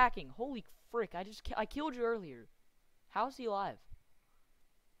 stop hacking. Holy frick, I killed you earlier. How's he alive?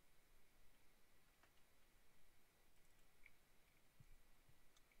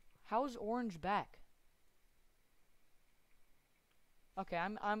 How's Orange back? Okay,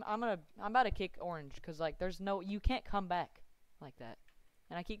 I'm about to kick Orange because like you can't come back like that.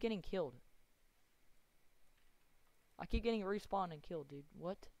 And I keep getting killed. I keep getting respawned and killed, dude.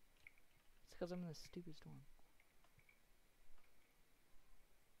 What? It's because I'm in this stupid storm.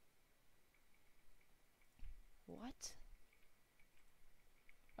 What?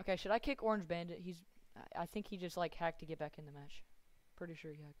 Okay, should I kick Orange Bandit? I think he just like hacked to get back in the match. Pretty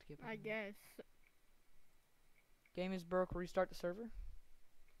sure he hacked to get back I in the guess. Game is broke. Restart the server.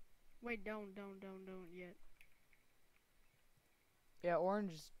 Wait, don't yet. Yeah,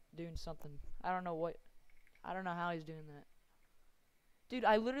 Orange is doing something. I don't know what. I don't know how he's doing that. Dude,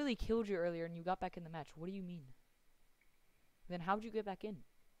 I literally killed you earlier and you got back in the match. What do you mean? Then how'd you get back in?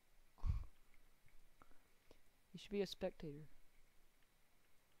 You should be a spectator.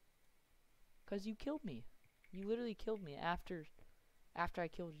 Cause you killed me. You literally killed me after I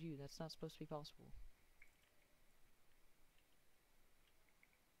killed you. That's not supposed to be possible.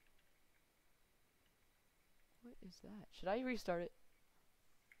 What is that? Should I restart it?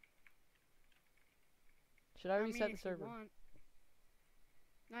 Should I reset the if you server? want.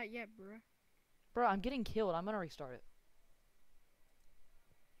 Not yet, bruh. Bro, I'm getting killed. I'm gonna restart it.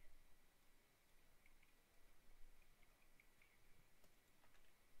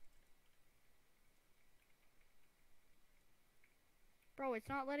 Bro, it's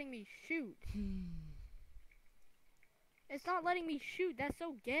not letting me shoot. It's not letting me shoot. That's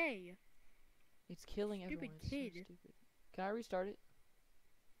so gay. It's killing Stupid everyone. It's so kid. stupid. Can I restart it?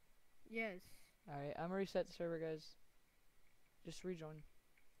 Yes. Alright, I'm gonna reset the server, guys. Just rejoin.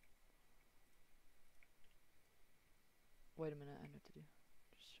 Wait a minute, I know what to do.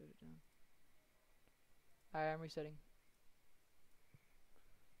 Just shut it down. Alright, I'm resetting.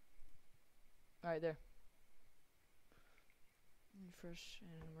 Alright, there. Refresh,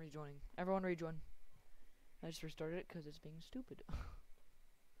 and I'm rejoining. Everyone rejoin. I just restarted it because it's being stupid.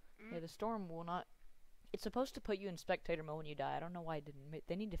 Yeah, the storm will not... It's supposed to put you in spectator mode when you die. I don't know why it didn't.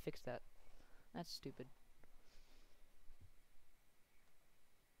 They need to fix that. That's stupid.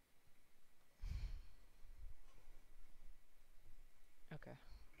 Okay.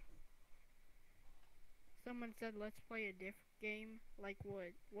 Someone said let's play a different game. Like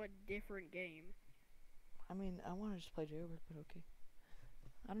what? What different game? I mean, I want to just play Jailbreak, but okay.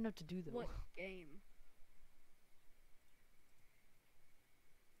 I don't know what to do, though. What game?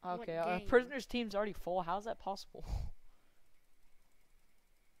 Okay, What our game? prisoners team's already full. How's that possible?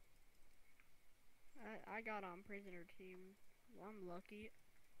 I got on prisoner team. Well, I'm lucky.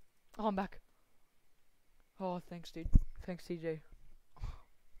 Oh, I'm back. Oh, thanks, dude. Thanks, CJ.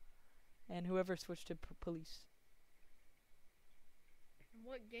 And whoever switched to police.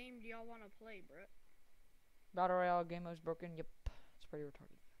 What game do y'all want to play, bruh? Battle Royale game mode's broken. Yep. It's pretty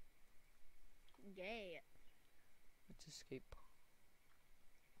retarded. Gay. Let's escape.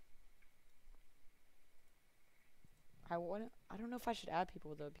 I don't know if I should add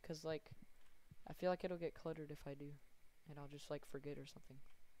people though, because like I feel like it'll get cluttered if I do, and I'll just like forget or something.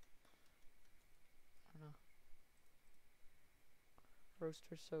 I don't know.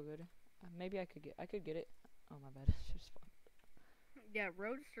 Roaster's so good. Maybe I could get it. Oh my bad. It's just fun. Yeah,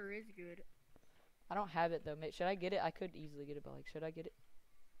 Roadster is good. I don't have it though. Should I get it? I could easily get it, but like, should I get it?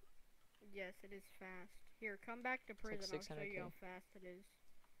 Yes, it is fast. Here, come back to like prison. I'll show you 600K. how fast it is.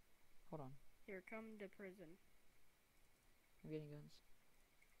 Hold on. Here, come to prison. I'm getting guns.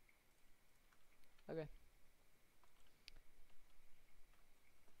 Okay.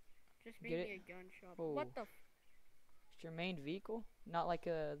 Just Get meet it? me a gun shop. Oh. What the? It's your main vehicle, not like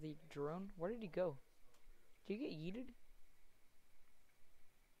the drone. Where did he go? Did you get yeeted?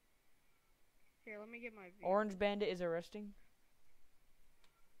 Here, let me get my vehicle. Orange Bandit is arresting.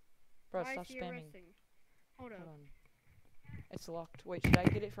 Bro, Why stop is he spamming. arresting? Hold up. Hold on. It's locked. Wait, should I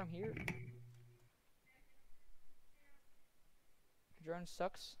get it from here? Drone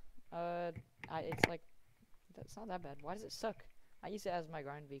sucks. It's like, that's not that bad. Why does it suck? I use it as my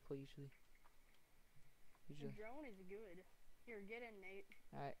grind vehicle usually. The drone is good. Here, get in, Nate.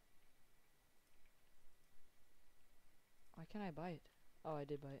 Alright. Why can't I buy it? Oh, I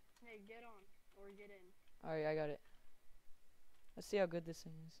did buy it. Hey, get on. Or get in. Alright, I got it. Let's see how good this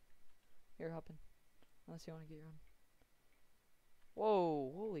thing is. Here, hop in. Unless you want to get your own.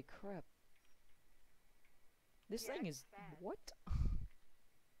 Whoa, holy crap. This Yeah, thing it's is... fast. What?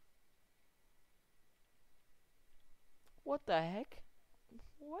 What the heck?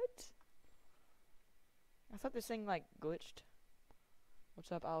 What? I thought this thing, like, glitched.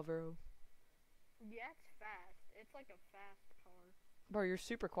 What's up, Alvaro? Yeah, it's fast. It's like a fast car. Bro, you're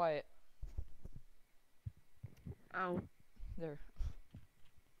super quiet. Oh. There.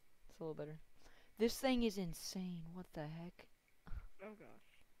 It's a little better. This thing is insane. What the heck? Oh,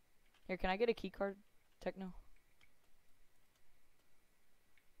 gosh. Here, can I get a key card, Techno?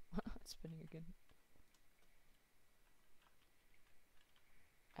 It's spinning again.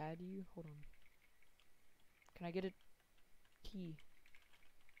 Add you? Hold on. Can I get a key?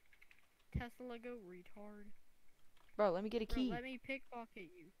 Tesla go retard. Bro, let me get a Bro, key. let me pickpocket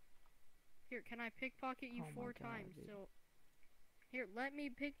you. Here, can I pickpocket you Oh my 4 God, times? dude. So, here, let me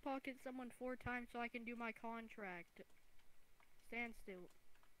pickpocket someone 4 times so I can do my contract. Stand still.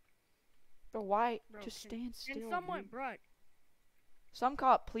 Bro, why? Bro, Just can- stand still. Can someone, dude. bruh, Some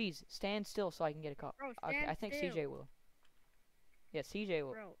cop, please stand still so I can get a cop. Bro, Okay, stand I think still. CJ will. Yeah, CJ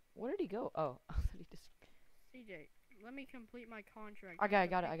will. Bro, Where did he go? Oh, I thought he just. CJ, let me complete my contract. Okay, I have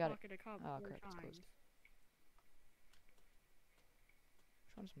to got it, I got it. pickpocket a cop Oh, 4 crap, it's closed. times.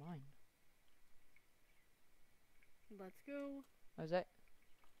 Which one's mine? Let's go. Oh, is that?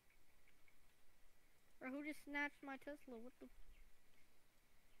 Bro, who just snatched my Tesla? What the?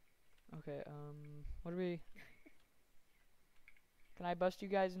 Okay, what are we? Can I bust you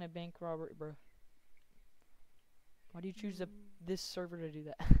guys in a bank robbery, bro? Why do you choose this server to do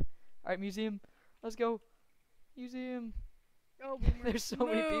that? Alright, museum. Let's go. Museum. Go, Boomer. There's so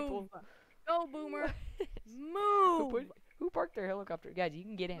many people. Go, Boomer. Move. Who parked their helicopter? Guys, you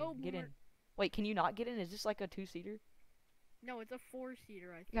can get in. Go, Get in. Boomer. Wait, can you not get in? Is this like a 2-seater? No, it's a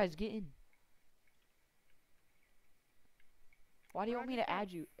 4-seater, I think. Guys, get in. Why do you want me to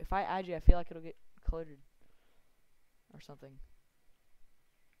add you? If I add you, I feel like it'll get cluttered. Or something.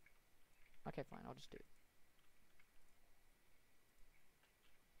 Okay, fine. I'll just do it.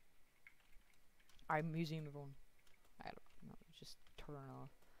 Alright, museum, everyone. I don't know. Just turn it off.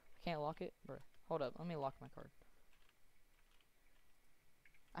 I can't lock it? Bruh. Hold up. Let me lock my card.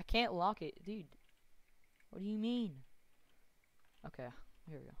 I can't lock it, dude. What do you mean? Okay,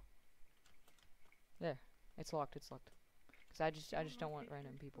 here we go. There. It's locked. It's locked. Cause I just don't want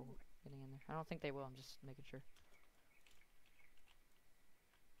random people getting in there. I don't think they will. I'm just making sure.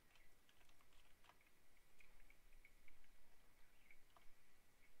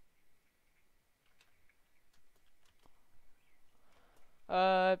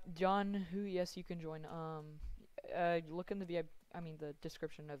 John, who? Yes, you can join. Look in the the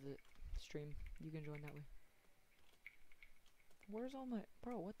description of the stream. You can join that way. Where's all my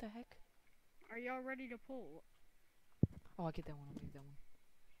bro? What the heck? Are y'all ready to pull? Oh, I get that one. I'll get that one.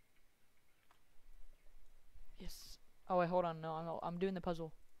 Yes. Oh wait, hold on. No, I'm doing the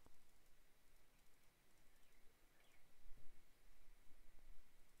puzzle.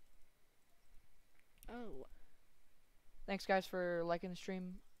 Oh. Thanks guys for liking the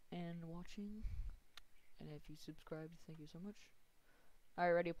stream and watching. And if you subscribed, thank you so much.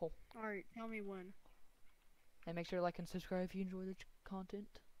 Alright, ready to pull. Alright, tell me when. And make sure to like and subscribe if you enjoy the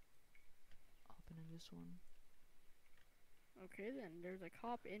content. Hop into this one. Okay then, there's a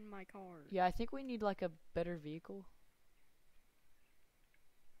cop in my car. Yeah, I think we need like a better vehicle.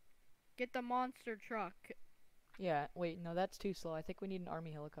 Get the monster truck. Yeah, wait, no, that's too slow. I think we need an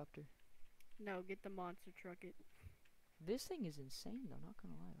army helicopter. No, get the monster truck. This thing is insane though, not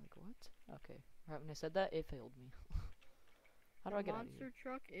gonna lie. Like, what? Okay, right when I said that, it failed me. How do I get out of here? The monster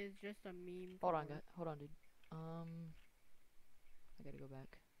truck is just a meme. Hold on, guys. Hold on, dude. I gotta go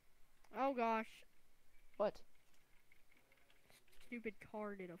back. Oh gosh. What? Stupid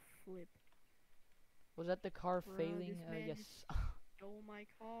car did a flip. Was that the car Bruh, failing? this man Yes. just stole my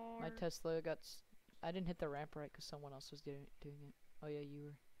car. My Tesla got. I didn't hit the ramp right because someone else was doing it. Oh yeah, you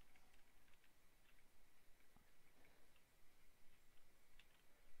were.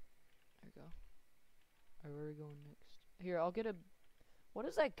 There we go. Alright, where are we going next? Here, I'll get a. What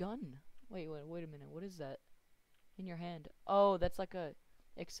is that gun? Wait a minute. What is that? In your hand? Oh, that's like a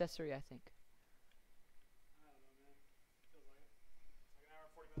accessory, I think. I don't know, man. Feels like it. It's like an hour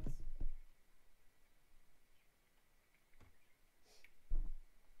and 40 minutes.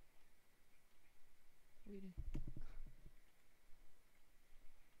 What are you doing?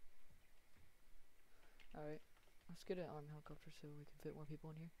 Alright, let's get an army helicopter so we can fit more people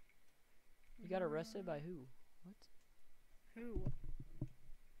in here. You got arrested by who? What? Who?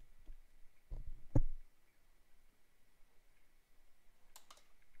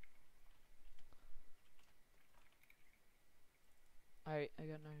 Alright, I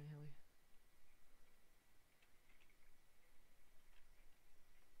got 9 heli.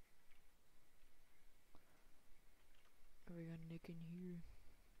 Oh, we got Nick in here.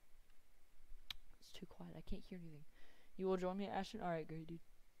 It's too quiet. I can't hear anything. You will join me, Ashton? Alright, great, dude.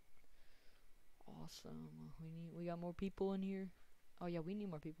 Awesome. We got more people in here. Oh yeah, we need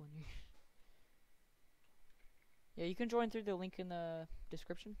more people in here. Yeah, you can join through the link in the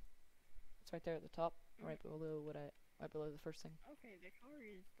description. It's right there at the top, right below right below the first thing. Okay, the car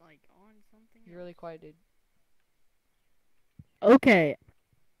is like on something. You're really quiet, dude. Okay.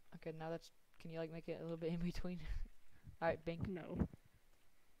 Okay, now that's. Can you like make it a little bit in between? Alright, Bink. No.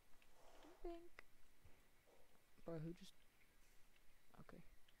 Bink. Bro, who just. Okay.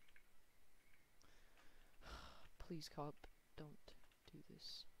 Please, cop, don't do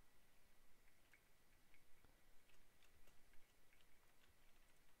this.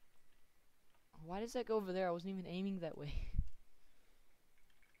 Why does that go over there? I wasn't even aiming that way.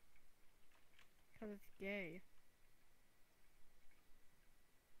 Because it's gay.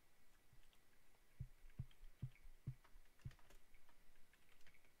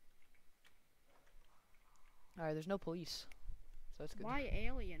 Alright, there's no police. So that's good. Why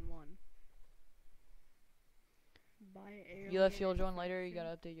alien one? Buy alien. You left Fuel Join later, you infection.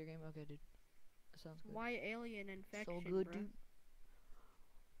 gotta update your game. Okay, dude. That sounds good. Why alien infection, So good, bruh? dude.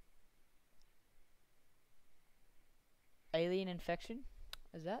 Alien infection?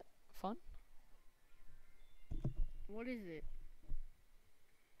 Is that fun? What is it?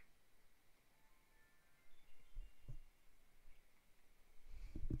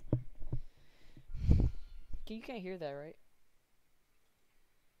 You can't hear that, right?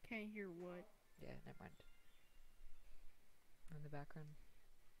 Can't hear what? Yeah, never mind. In the background.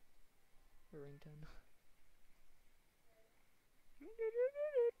 The ringtone.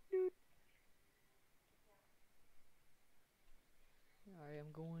 Alright,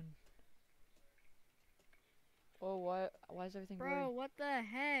 I'm going. Oh, why is everything blurry? Bro, what the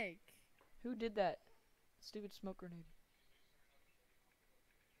heck? Who did that? Stupid smoke grenade.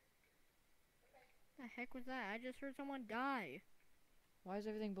 The heck was that? I just heard someone die. Why is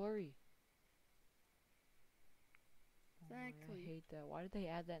everything blurry? Oh my, Exactly. I hate that. Why did they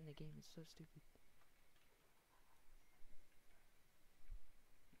add that in the game? It's so stupid.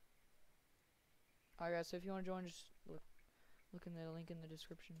 Alright guys, so if you want to join, just look in the link in the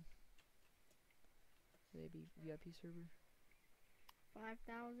description. The VIP server. $5,000.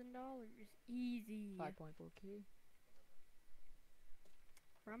 Easy. 5.4k.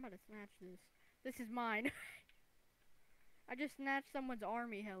 Bro, I'm about to snatch this. This is mine. I just snatched someone's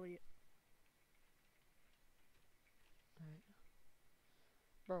army heli. Alright.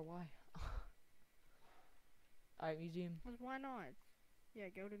 Bro, why? Alright, museum. Cause why not? Yeah,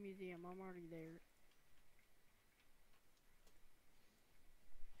 go to museum. I'm already there.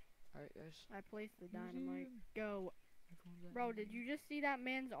 Alright guys. I placed the dynamite. Museum. Go. Everyone's at Bro, did museum. you just see that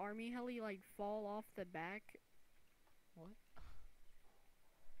man's army heli like fall off the back? What?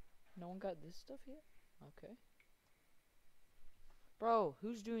 No one got this stuff yet? Okay. Bro,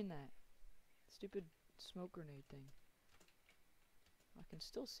 who's doing that? Stupid smoke grenade thing. I can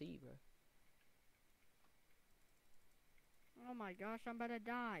still see, bro. Oh my gosh, I'm about to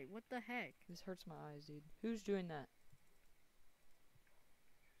die. What the heck? This hurts my eyes, dude. Who's doing that?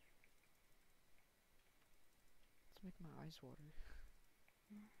 Let's make my eyes water.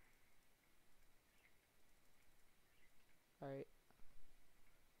 Alright.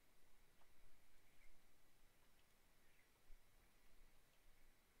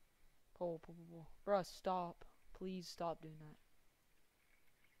 Pull. Bruh, stop. Please stop doing that.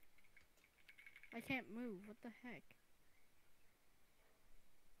 I can't move. What the heck?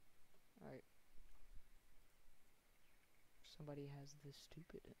 Alright. Somebody has this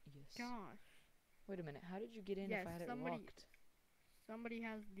stupid. Yes. Gosh. Wait a minute. How did you get in Yes, if I had it somebody- locked? Somebody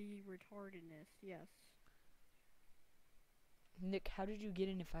has the retardedness. Yes. Nick, how did you get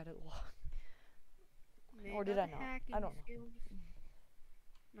in if I had it locked? Man Or did got I the not? hacking I don't know. skills.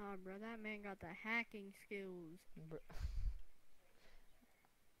 Nah, bro, that man got the hacking skills.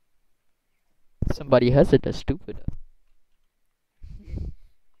 Somebody has it. That's stupid.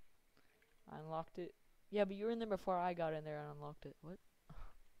 I unlocked it. Yeah, but you were in there before I got in there and unlocked it. What?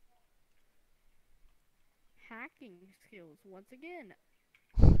 Hacking skills once again.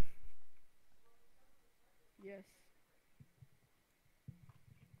 Yes.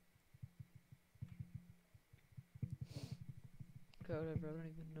 Okay, whatever. I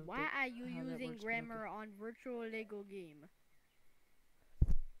don't even know. Why are you how that using works, but grammar on virtual Lego game?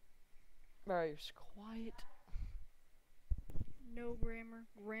 Bro, you're quiet. No grammar.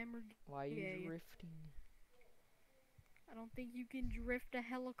 Grammar. Why are you gay. drifting? I don't think you can drift a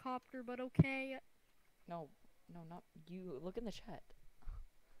helicopter, but okay. No, not you. Look in the chat.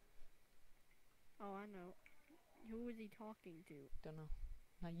 Oh, I know. Who is he talking to? Don't know.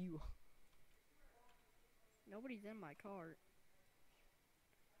 Not you. Nobody's in my car.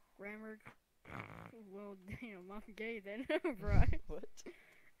 Grammar. Well, damn, I'm gay then, bro. What?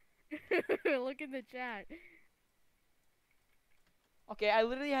 Look in the chat. Okay, I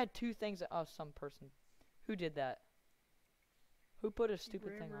literally had two things. That, oh, some person. Who did that? Who put a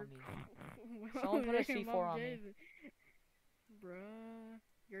stupid thing on me? Someone put a Damn, C4 I'm on gay me. then. Bruh,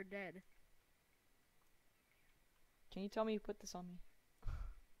 you're dead. Can you tell me who put this on me?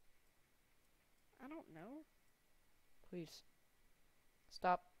 I don't know. Please.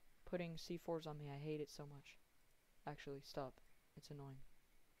 Stop putting C4s on me. I hate it so much. Actually, stop. It's annoying.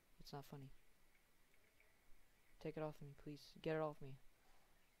 It's not funny. Take it off me, please. Get it off me.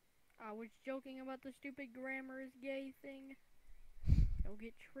 I was joking about the stupid grammar is gay thing. Don't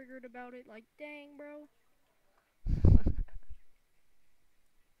get triggered about it like, dang, bro.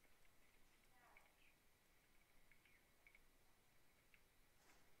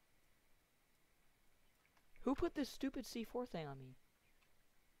 Who put this stupid C4 thing on me?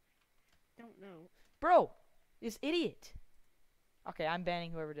 Don't know. Bro, this idiot. Okay, I'm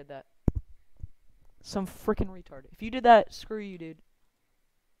banning whoever did that. Some freaking retard. If you did that, screw you, dude.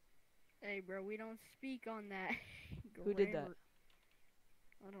 Hey, bro, we don't speak on that. Who did that? grammar.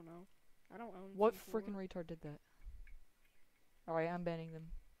 I don't know. I don't own What C4. freaking retard did that? Alright, I'm banning them.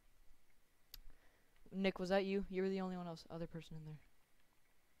 Nick, was that you? You were the only other person in there.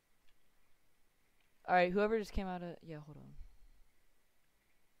 Alright, whoever just came out of... Yeah, hold on.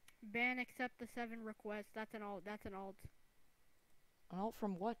 Ban accept the 7 requests. That's an alt. That's an alt. An alt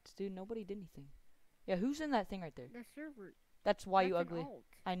from what, dude? Nobody did anything. Yeah, who's in that thing right there? The server. That's why you That's an ugly. alt.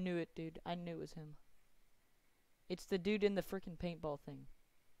 I knew it, dude. I knew it was him. It's the dude in the freaking paintball thing.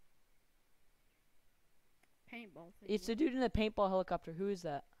 Paintball thing. It's the dude in the paintball helicopter. Who is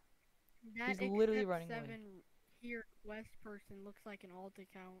that? That He's literally accept running away. 7 here quest person looks like an alt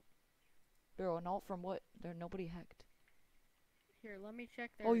account. Bro, an alt from what? There, nobody hacked. Here, let me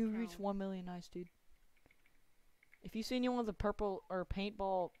check their Oh, you account. reached 1 million. Nice, dude. If you see anyone with a purple or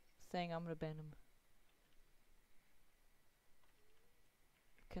paintball thing, I'm gonna ban him.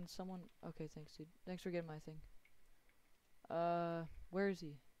 Can someone... Okay, thanks, dude. Thanks for getting my thing. Where is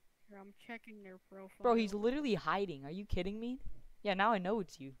he? Here, I'm checking their profile. Bro, he's literally hiding. Are you kidding me? Yeah, now I know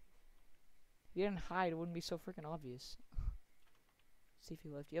it's you. If you didn't hide, it wouldn't be so freaking obvious. See if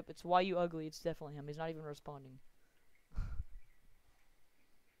he left. Yep, it's why you ugly. It's definitely him. He's not even responding.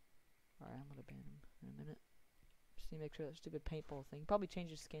 Alright, I'm gonna ban him in a minute. Just need to make sure that stupid paintball thing. Probably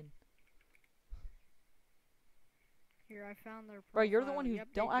changed his skin. Here, I found their profile. Bro, you're the one who... Yep,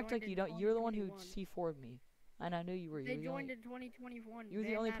 they don't act like joined you in don't... You're the one who 2021. C4'd me. And I knew you were. They You were the joined only... in 2021. You were the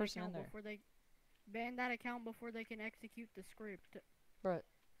Ban only that person in account there. before they ban that account before they can execute the script. Bro,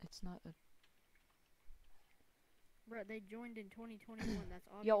 it's not a... Bro, they joined in 2021. That's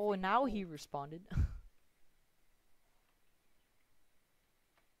obviously. Yo, well, now cool. he responded.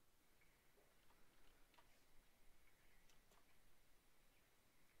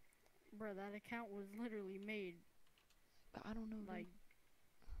 Bro, that account was literally made. I don't know. Like,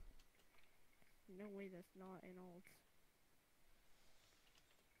 no way that's not an alt.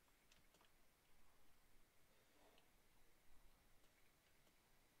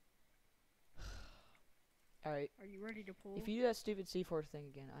 Alright. Are you ready to pull? If you do that stupid C4 thing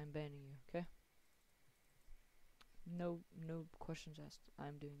again, I'm banning you, okay? No questions asked.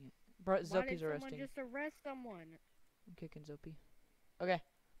 I'm doing it. Bro, Why Zopi's did arresting. someone just arrest someone? I'm kicking Zopi. Okay,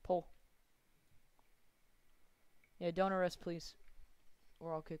 pull. Yeah, don't arrest, please.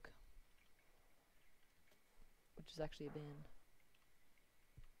 Or I'll kick. Which is actually a ban.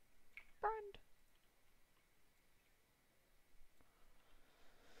 Banned.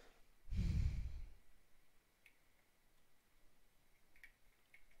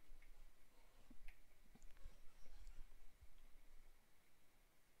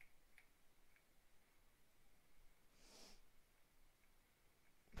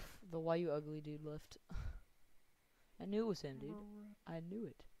 The why you ugly dude left. I knew it was him, dude. I knew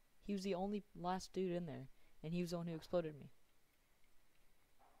it. He was the only last dude in there, and he was the one who exploded me.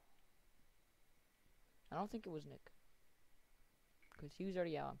 I don't think it was Nick. Because he was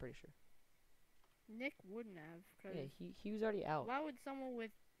already out, I'm pretty sure. Nick wouldn't have. Cause Yeah, he was already out. why would someone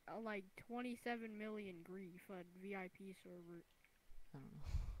with like 27 million grief a VIP server? I don't know.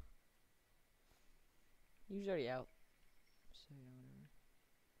 He was already out. So, yeah,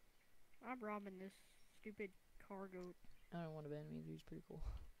 whatever. I'm robbing this stupid cargo. I don't want to ban him either, he's pretty cool.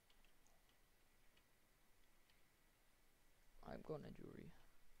 I'm going to jewelry.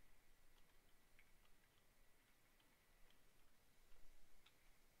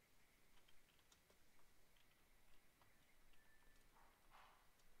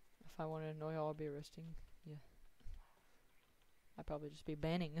 If I want to annoy y'all, I'll be arresting. Yeah. I'd probably just be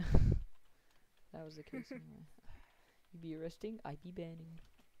banning. That was the case anyway. You be arresting, I be banning.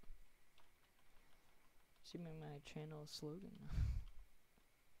 Should make my channel slogan.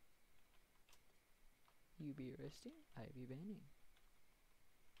 You be arresting, I be banning.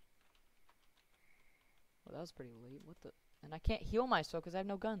 Well, that was pretty late. What the? And I can't heal myself because I have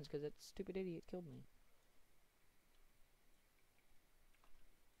no guns because that stupid idiot killed me.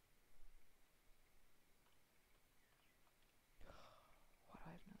 Why do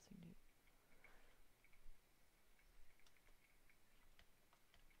I have nothing, dude?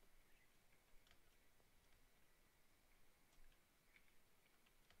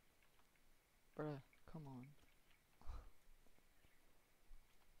 Bruh, come on.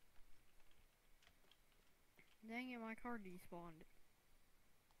 Dang it, my car despawned.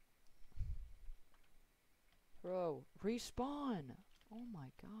 Bro, respawn! Oh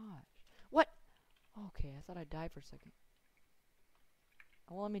my gosh. What? Okay, I thought I'd die for a second.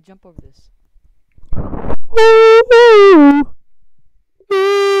 Oh, well, let me jump over this.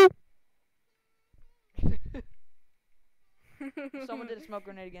 Someone did a smoke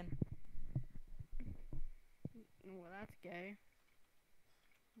grenade again. Well, that's gay.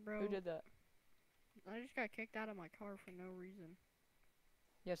 Bro, Who did that? I just got kicked out of my car for no reason.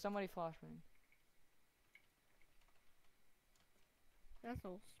 Yeah, somebody flashed me. That's a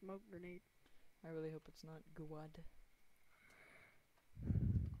smoke grenade. I really hope it's not Guad.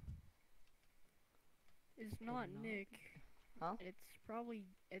 It's not not. Nick. Huh? It's probably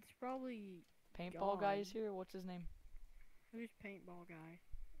Paintball guy is God. here. What's his name? Who's paintball guy?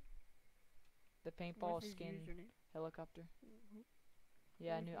 The paintball What's his skin username? helicopter.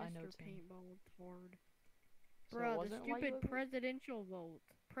 Yeah, I Who's know Mr. it's him. Paintball Ford. So it Bruh, the wasn't why you stupid were- presidential vote.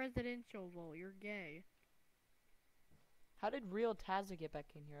 Presidential vote. You're gay. How did real Tazza get back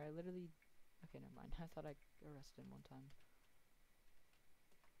in here? I literally. Okay, never mind. I thought I arrested him one time.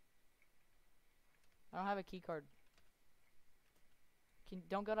 I don't have a key card.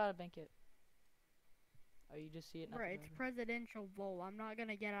 Don't go out of bank yet. Oh, you just see it. Bruh, it's presidential vote. I'm not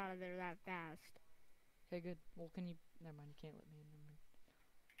gonna get out of there that fast. Okay, good. Well, can you? Never mind. You can't let me in. Never mind.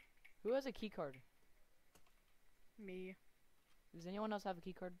 Who has a key card? Me. Does anyone else have a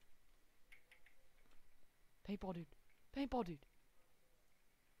key card? Paintball dude. Paintball dude.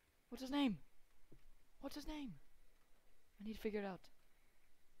 What's his name? What's his name? I need to figure it out.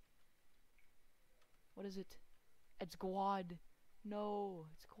 What is it? It's Quad. No,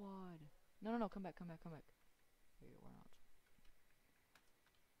 it's Quad. No, no, no. Come back. Come back. Come back. Wait, we're not.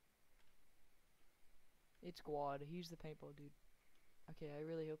 It's Quad. He's the paintball dude. Okay, I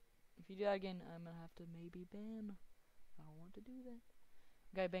really hope. If you do that again, I'm gonna have to maybe ban. I don't want to do that.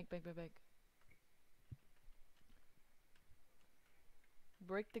 Okay, bank, bank, bank, bank.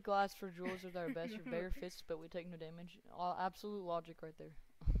 Break the glass for jewels with our best bare fists, but we take no damage. Absolute logic right there.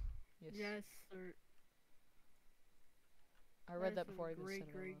 Yes. Yes, sir. I read that That is before I some even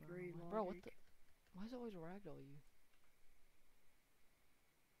said great, it. out great, loud. great Bro, what logic. the? Why is it always ragdoll you?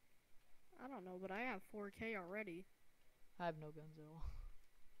 I don't know, but I have 4K already. I have no guns at all.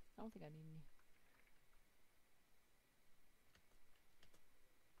 I don't think I need any.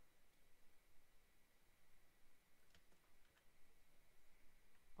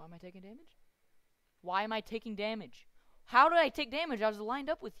 Why am I taking damage? Why am I taking damage? How did I take damage? I was lined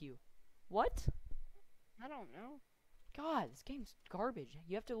up with you. What? I don't know. God, this game's garbage.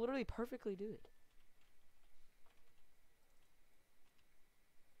 You have to literally perfectly do it.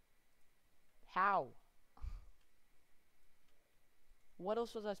 How? What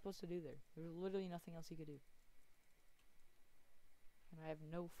else was I supposed to do there? There was literally nothing else he could do. And I have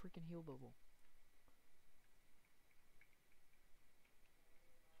no freaking heal bubble.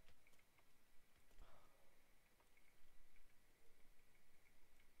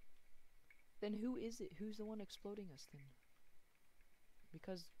 Then who is it? Who's the one exploding us then?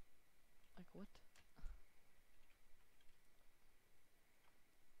 Because, like, what?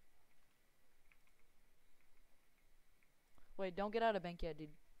 Wait, don't get out of bank yet, dude.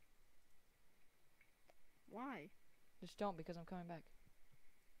 Why? Just don't, because I'm coming back.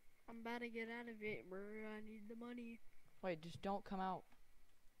 I'm about to get out of it, bro. I need the money. Wait, just don't come out.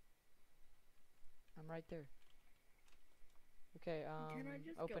 I'm right there. Okay, Can I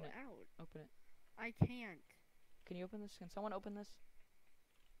just open go it. out? Open it. I can't. Can you open this? Can someone open this?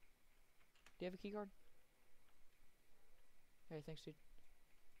 Do you have a key card? Okay, thanks, dude.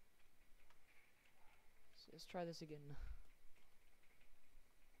 Let's try this again.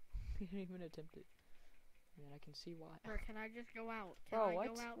 You didn't even attempt it. And I can see why. Or can I just go out? Can Bro, I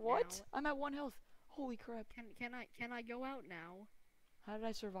what? go out What? now? I'm at 1 health. Holy crap. Can I go out now? How did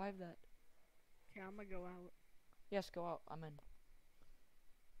I survive that? Okay, I'm gonna go out. Yes, go out. I'm in.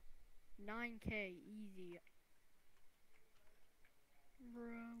 9K easy.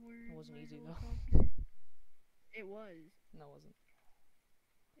 Bruh, where's It wasn't my easy, though. helicopter? It was. No, it wasn't.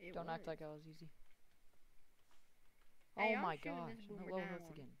 It Don't was. act like I was easy. Hey, Oh I'm my shooting gosh. this I'm at boomer low down. health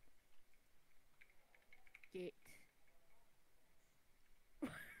again. Get.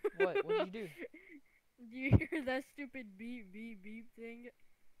 What? What did you do? Do you hear that stupid beep beep beep thing?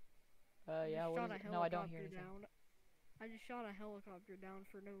 I Yeah, just what shot is a it? No, I don't hear helicopter anything. down. I just shot a helicopter down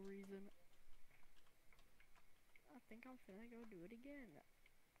for no reason. I think I'm finna go do it again.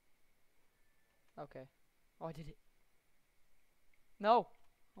 Okay. Oh, I did it. No!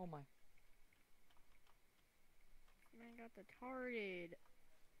 Oh my. This man got the tarded.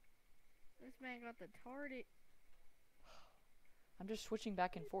 This man got the tarded. I'm just switching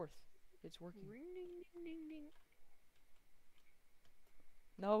back and forth. It's working. Ring ding ding ding ding.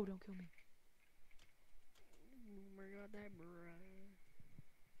 No, don't kill me. got that, bruh.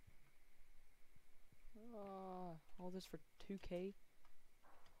 All this for 2K?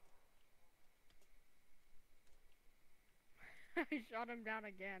 I shot him down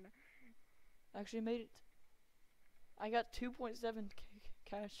again. Actually made it. I got 2.7K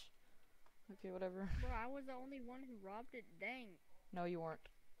cash. Okay, whatever. Bro, I was the only one who robbed it. Dang. No, you weren't.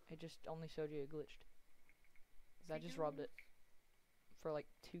 It just only showed you it glitched. 'Cause I just robbed it for like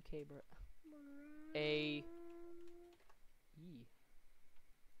 2K, bro. E.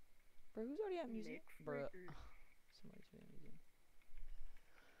 Bro, who's already at music? Bro. Somebody's doing music.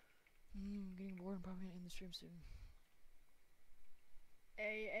 Getting bored and probably gonna end the stream soon.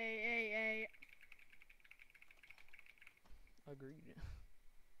 A. Agreed.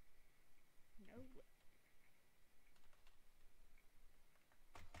 No.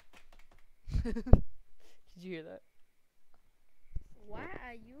 Did you hear that? Why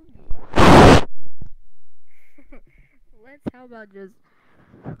are you Let's, how about just...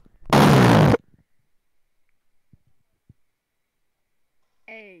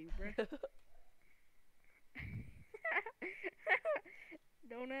 Hey, bruh.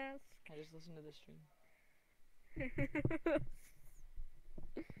 Don't ask. I just listened to this stream.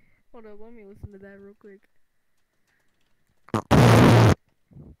 Hold up, let me listen to that real quick.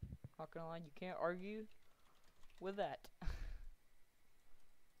 Not gonna lie, you can't argue with that.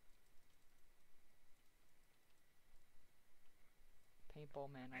 Paintball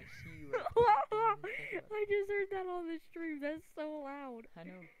man, I see you. I just heard that on the stream. That's so loud. I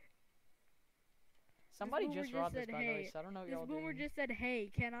know. Somebody just robbed us, by the way, so I don't know what This y'all boomer doing. just said, hey,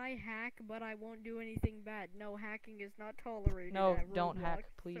 can I hack, but I won't do anything bad. No, hacking is not tolerated No, at don't Roblox, hack,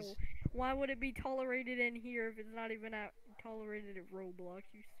 please. So why would it be tolerated in here if it's not even tolerated at Roblox,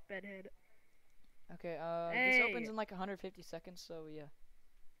 you spedhead? Okay, Hey. this opens in like 150 seconds, so yeah.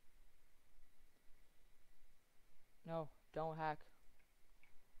 No, don't hack.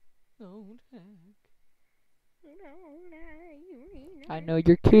 Don't hack. I know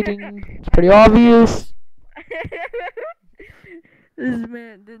you're kidding. It's pretty obvious. This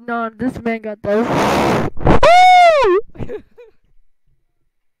man did not. This man got those.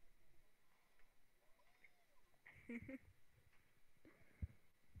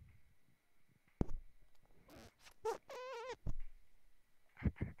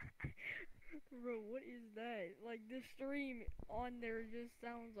 Bro, what is that? Like, the stream on there just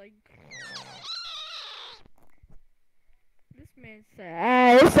sounds like... This man said,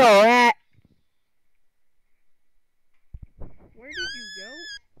 ah, it's alright. Where did you go?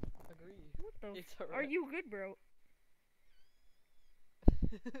 Agree. What the It's Are alright. you good, bro?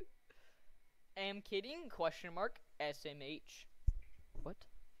 Am kidding? Question mark. SMH. What?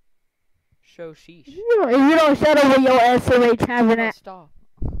 Show sheesh. You don't shut up with your SMH having No, it. stop.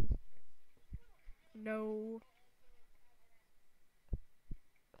 No.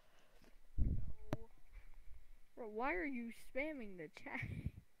 Bro, why are you spamming the chat?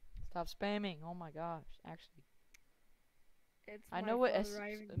 Stop spamming. Oh my gosh. Actually. It's I my know what father. I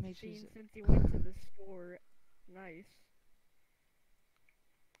haven't SMH seen is. since he went to the store. Nice.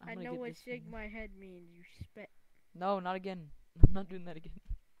 I'm I gonna know get what this shake one. my head means. You spit. No, not again. I'm not doing that again.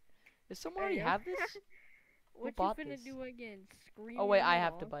 Does someone already Hey, have this? What bought you finna this? do again? Scream Oh wait, your I head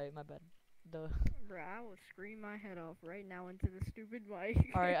have to off? buy it. My bad. Duh. Bruh, I will scream my head off right now into the stupid mic.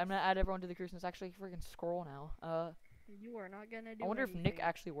 Alright, I'm gonna add everyone to the cruise. It's actually freaking scroll now. You are not gonna do I wonder if anything. Nick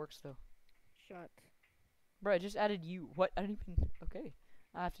actually works though. Shut. Bro, I just added you. What? I don't even. Okay.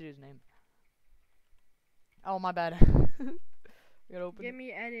 I have to do his name. Oh, my bad. We gotta open Give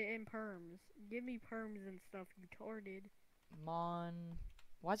me edit and perms. Give me perms and stuff, you tarded. Mon.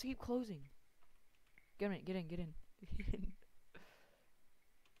 Why does it keep closing? Get in. Get in. Get in.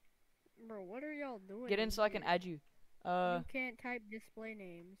 Bro, what are y'all doing? Get in so I can add you. You can't type display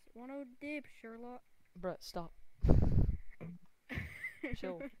names. 10 dip, Sherlock. Bruh, stop.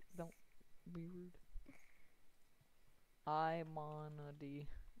 Chill. Don't be rude. I'm on a DX.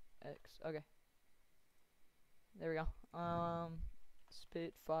 Okay. There we go.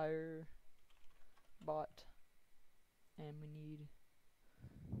 Spitfire bot. And we need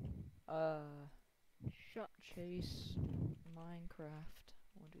Shut. Chase Minecraft.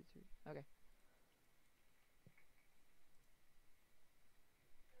 1, 2, 3. Okay.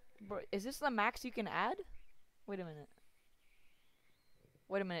 Bro, is this the max you can add? Wait a minute.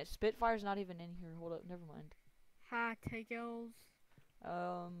 Wait a minute. Spitfire's not even in here. Hold up. Never mind. Hi, take L's.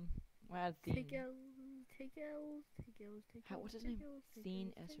 We add Theme. Take L's. Take L's. Take L's. Take L's. What's his take name? L's, take Theen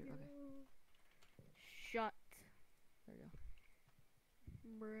L's, Esser. take Okay. L's. Shut. There we go.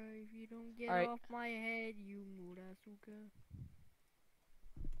 Bruh, if you don't get Alright. off my head, you murasuka.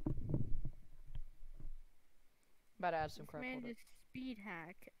 About to add some This crap. man Hold up. just speed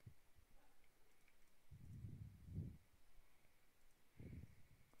hack.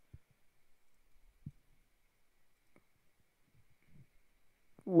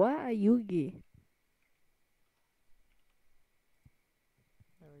 Why Yugi?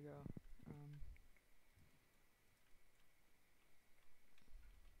 There we go.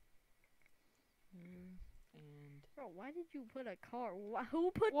 And Bro, why did you put a car?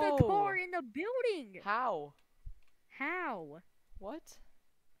 Who put Whoa. the car in the building? how? How? What?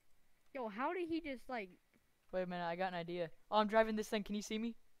 Yo, how did he just like? Wait a minute, I got an idea. Oh, I'm driving this thing. Can you see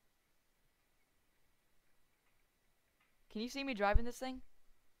me? Can you see me driving this thing?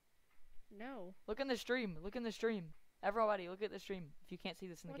 No. Look in the stream. Look in the stream. Everybody, look at the stream. If you can't see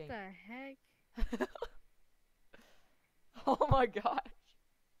this in the What game. the heck? Oh my gosh.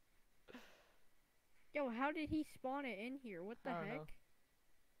 Yo, how did he spawn it in here? What the I don't heck? know.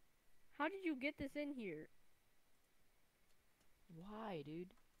 How did you get this in here? Why,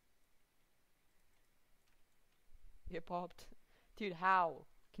 dude? It popped. Dude, how?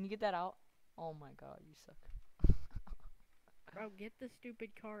 Can you get that out? Oh my god, you suck. Bro, get the stupid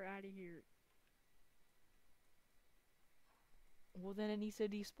car out of here. Well, then it needs to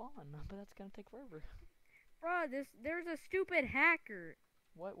despawn, but that's gonna take forever. Bro, there's a stupid hacker.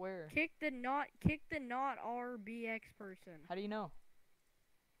 What? Where? Kick the not RBX person. How do you know?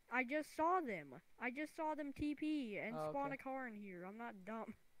 I just saw them. I just saw them TP and Oh, spawn okay. a car in here. I'm not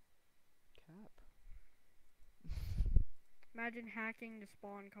dumb. Cap. Imagine hacking to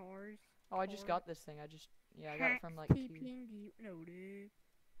spawn cars. Oh, I just Or got this thing. I got it from like TPing no dude.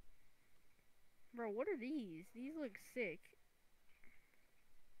 Bro, what are these? These look sick.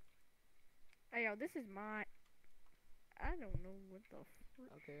 Hey yo, this is my. I don't know what the.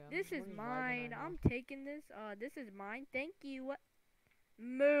 Okay. This is we're just vibing mine. right I'm taking this. This is mine. Thank you.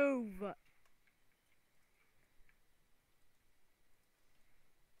 Move.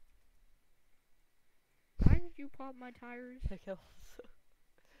 Why did you pop my tires? now. The hell?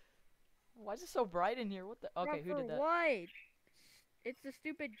 Why is it so bright in here? What the? Okay, Bro, who did for that? what? It's the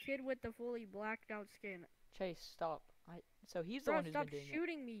stupid kid with the fully blacked out skin. Chase, stop. So he's the Bro, one who's stop been doing it.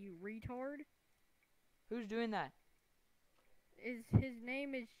 shooting me, you retard. Who's doing that? His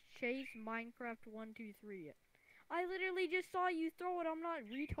name is Chase Minecraft 123. I literally just saw you throw it. I'm not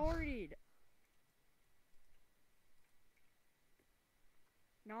retarded.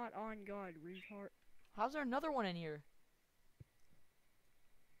 Not on God, retard. How's there another one in here?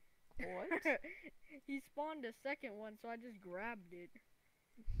 What? He spawned a second one, so I just grabbed it.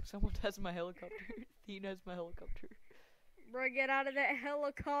 Someone has my helicopter. Dean has my helicopter. Bro, get out of that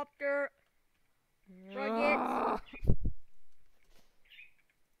helicopter. Ah!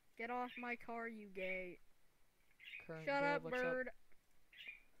 Get off my car, you gay. Current Shut dev, up, what's bird.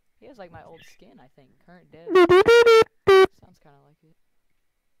 He has like my old skin, I think. Current dev. Sounds kind of like it.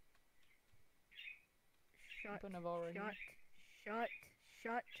 Shut, Putting a ball right shut,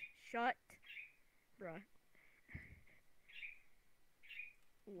 here. shut. Bruh.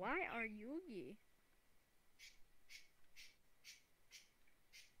 Why are Yugi?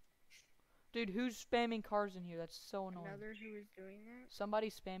 Dude, who's spamming cars in here? That's so annoying. Another who is doing that?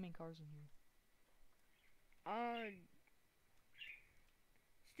 Somebody's spamming cars in here.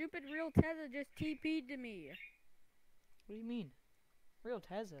 Stupid real Tezza just TP'd to me. What do you mean? Real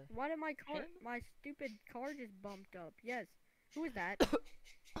Tezza. Why did my car, Him? my stupid car just bumped up? Yes. Who is that?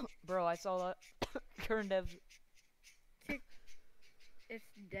 Bro, I saw that. Current dev. It's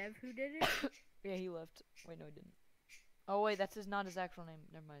Dev who did it? Yeah, he left. Wait, no, he didn't. Oh, wait, that's not his actual name.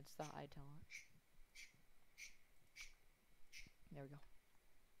 Never mind, it's the eye talent. There we go.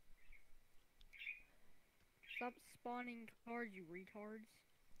 Stop spawning cars, you retards.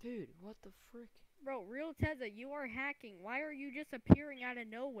 Dude, what the frick? Bro, real Tezza, you are hacking. Why are you just appearing out of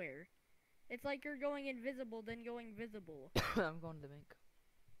nowhere? It's like you're going invisible, then going visible. I'm going to the bank.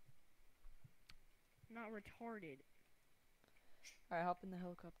 Not retarded. Alright, hop in the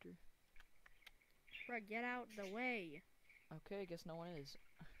helicopter. Bro, get out the way. Okay, I guess no one is.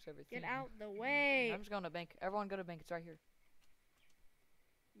 Except for Get Thiem. out the way. I'm just going to bank. Everyone go to bank. It's right here.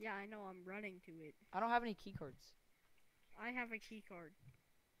 Yeah, I know, I'm running to it. I don't have any key cards. I have a key card.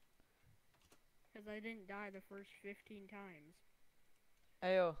 Because I didn't die the first 15 times.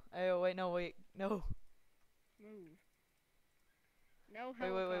 Ayo, wait, no, Move. No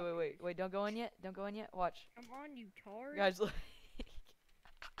helicopter. Wait, don't go in yet. Don't go in yet. Watch. Come on, you tard. Guys, look.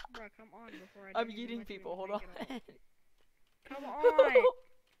 Bro, come on before I I'm don't even eating let you people. in Hold the on. bank at all. Come on!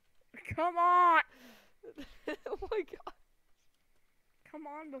 Come on! Oh my god. Come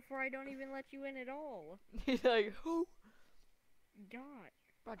on before I don't even let you in at all. He's like, who? God.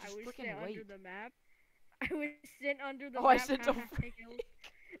 Bro, I just wish freaking that wait. under the map. I was sent under the Oh, I map. sent haha, a take L.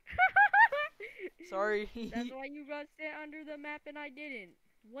 Sorry. That's why you got sent under the map and I didn't.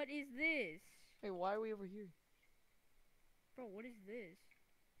 What is this? Hey, why are we over here? Bro, what is this?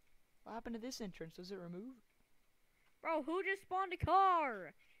 What happened to this entrance? Was it removed? Bro, who just spawned a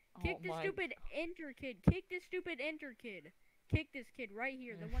car? Kick Oh the my. stupid enter kid. Kick this stupid enter kid. Kick this kid right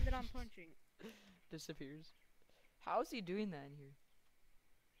here, the one that I'm punching. Disappears. How is he doing that in here?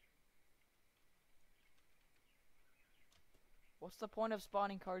 What's the point of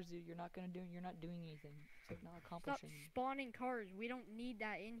spawning cars, dude? You're not doing anything. It's like not Stop accomplishing. spawning cars. We don't need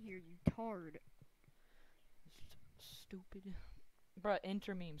that in here, you tard. Stupid. Bruh,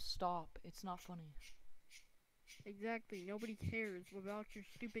 enter memes. Stop. It's not funny. Exactly. Nobody cares about your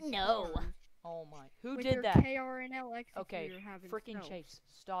stupid No. cars. Oh my. Who With did your that? KRNL execute Okay, you're having freaking self. Chase.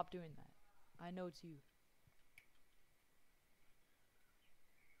 Stop doing that. I know it's you.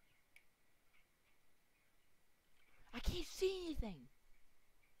 I can't see anything.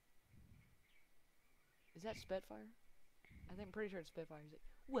 Is that Spitfire? I'm pretty sure it's Spitfire. He's like,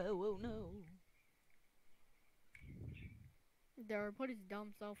 whoa, whoa, no. Dar put his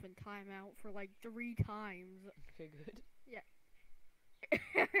dumb self in timeout for like 3 times. Okay, good.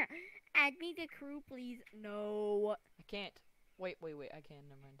 Add me to crew, please. No. I can't. Wait. I can.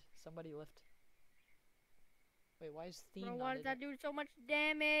 Never mind. Somebody left. Wait, why is Theme Bro, not why in does that it? do so much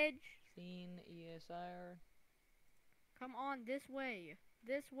damage? Theme ESR. Come on, this way.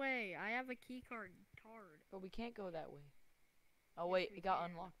 This way. I have a key card, tard. But we can't go that way. Oh Yes, wait, we it got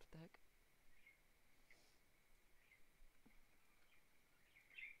can. unlocked. What the heck?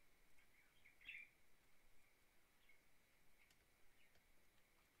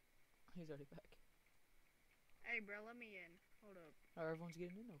 He's already back. Hey, bro, let me in. Hold up. Oh, everyone's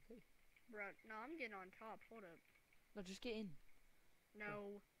getting in? Okay. Bro, no, I'm getting on top. Hold up. No, just get in.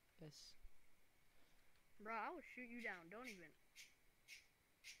 No. Yes. Bro, I will shoot you down. Don't even.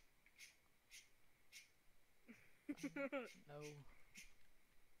 No.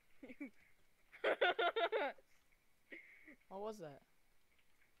 What was that?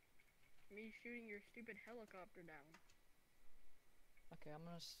 Me shooting your stupid helicopter down. Okay, I'm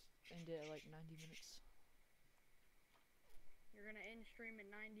gonna end it at like 90 minutes. You're gonna end stream in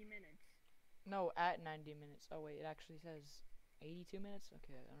 90 minutes. No, at 90 minutes. Oh wait, it actually says 82 minutes?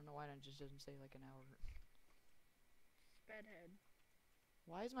 Okay, I don't know why it just doesn't say like an hour. Spedhead.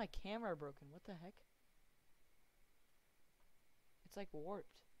 Why is my camera broken? What the heck? It's like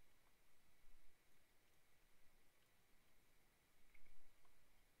warped.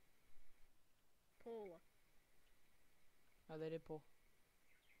 Pull. Oh, they did pull.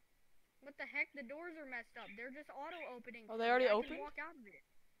 What the heck? The doors are messed up. They're just auto-opening. Oh, for they me. already I can opened? walk out of it.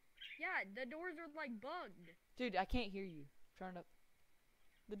 Yeah, the doors are like bugged. Dude, I can't hear you. Turn it up.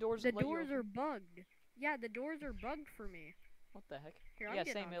 The doors The let you doors open? are bugged. Yeah, the doors are bugged for me. What the heck? Here, I'm Yeah,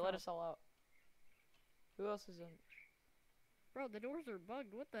 getting same. on It let top. us all out. Who else is in? Bro, the doors are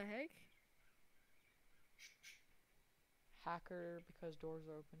bugged. What the heck? Hacker because doors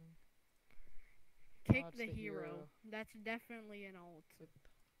are opening. Kick it's the the hero. hero. That's definitely an alt. Whip.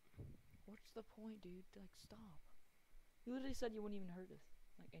 What's the point, dude? Like, stop. You literally said you wouldn't even hurt us.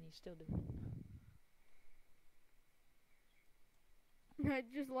 Like, and you still doing it. I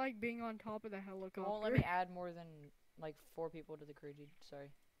just like being on top of the It helicopter. won't let me add more than like 4 people to the crew, dude.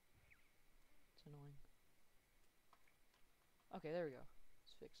 Sorry. It's annoying. Okay, there we go.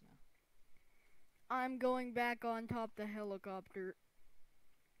 It's fixed now. I'm going back on top the helicopter.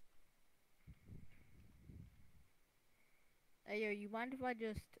 Hey, yo, you mind if I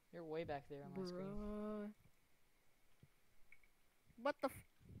just... You're way back there on my screen. Bruh. What the f...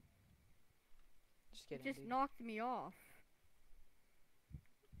 Just It get in, just dude. knocked me off.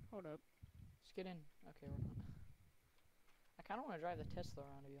 Hold up. Just get in. Okay, we're not. I kind of want to drive the Tesla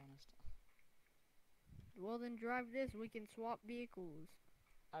around, to be honest. Well, then drive this. We can swap vehicles.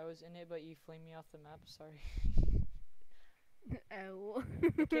 I was in it, but you flew me off the map. Sorry. Oh.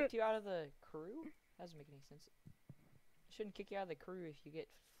 It kicked you out of the crew? That doesn't make any sense. It shouldn't kick you out of the crew if you get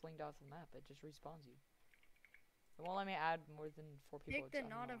flinged off the map. It just respawns you. It won't let me add more than 4 people. Pick the I don't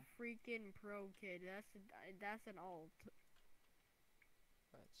not a know. freaking pro kid. That's an alt.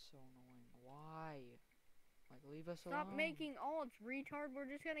 That's so annoying. Why? Like, leave us Stop alone. making alts, retard. We're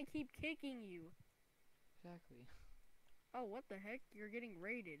just gonna keep kicking you. Exactly. Oh, what the heck? You're getting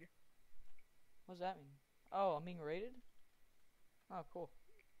raided. What does that mean? Oh, I'm being rated? Oh, cool.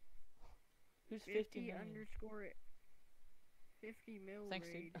 Who's 50 million? underscore 50 mil Thanks,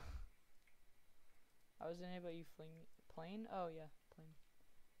 raid. dude. I was in it, but you fling plane? Oh yeah, plane.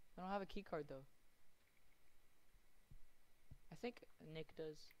 I don't have a key card though. I think Nick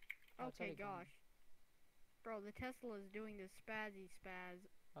does. Oh, it's Okay, already gone. gosh. Bro, the Tesla is doing this spazzy spaz.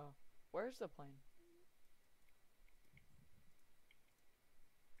 Where's the plane?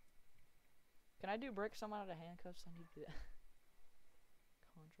 Can I do break someone out of handcuffs? I need to do that.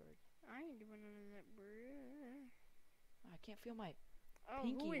 Contract. I ain't doing none of that, bruh. I can't feel my. Oh,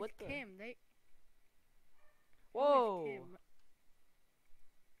 Pinky, who is what the- Kim? Who is Whoa! Kim?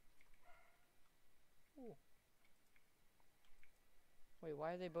 Ooh. Wait,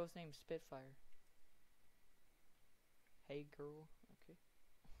 why are they both named Spitfire? Hey girl. Okay.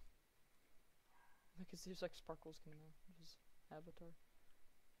 Because there's like sparkles coming out of his avatar.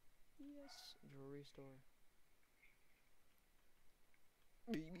 Yes. Jewelry store.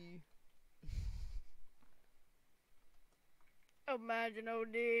 Baby. Imagine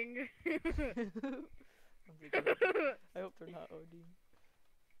ODing. I hope they're not OD.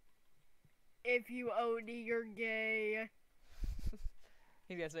 If you OD, you're gay.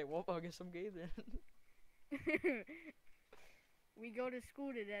 He's gonna say, well, I guess I'm gay then. We go to school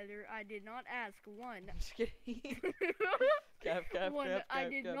together. I did not ask. One. I'm just kidding. Cap, One, cap, I cap,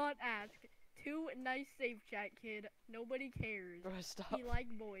 did cap. not ask. Two, nice safe chat, kid. Nobody cares. Bro, stop. He like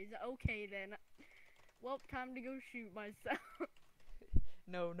boys. Okay then. Well, time to go shoot myself.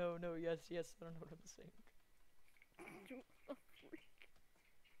 No, no, no, yes, yes, I don't know what I'm saying.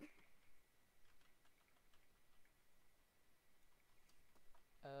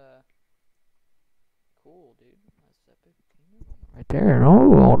 Cool, dude. That's epic. Right there.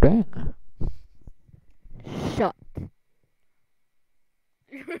 Oh, dang. Shut.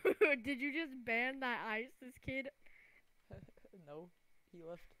 Did you just ban that ISIS kid? No, he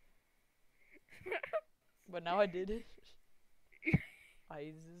left. But now I did it.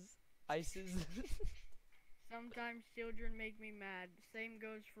 ISIS. Sometimes children make me mad. Same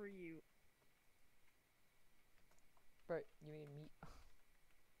goes for you. Right, you mean me?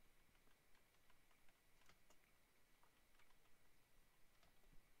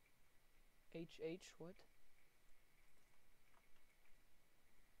 HH, what?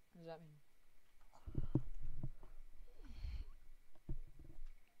 What does that mean?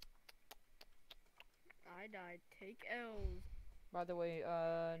 I died. Take L's. By the way,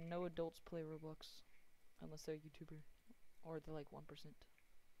 no adults play Roblox. Unless they're a YouTuber. Or they're like 1%.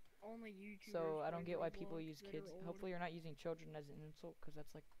 Only YouTubers. So I don't play get why people Roblox use that kids. are old. Hopefully you're not using children as an insult, because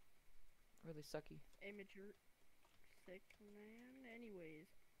that's like really sucky. Immature. Sick man. Anyways.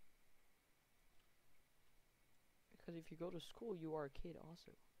 Because if you go to school, you are a kid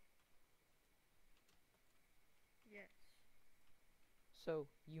also. Yes. So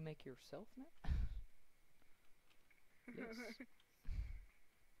you make yourself mad? Yes.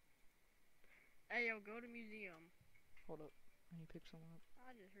 Hey yo, go to museum. Hold up. I need to pick someone up.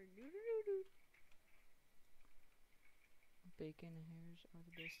 I just heard doo doo doo doo. Bacon and hairs are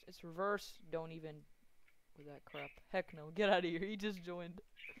the best. It's reverse. Don't even with that crap. Heck no. Get out of here. He just joined.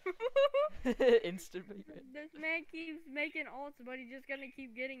 Instant bacon. This man keeps making alts, but he's just gonna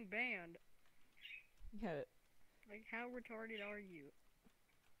keep getting banned. Yeah. Like, how retarded are you?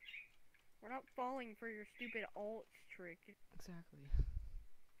 We're not falling for your stupid alts trick. Exactly.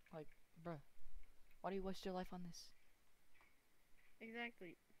 Like, bruh. Why do you waste your life on this?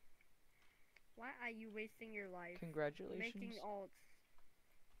 Exactly. Why are you wasting your life Congratulations. making alts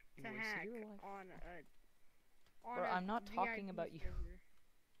You to wasted hack your life. on Bro, a I'm not talking VIP about you. server?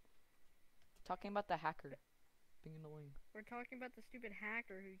 Talking about the hacker being annoying. We're talking about the stupid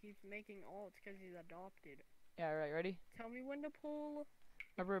hacker who keeps making alts because he's adopted. Yeah, right, ready? Tell me when to pull.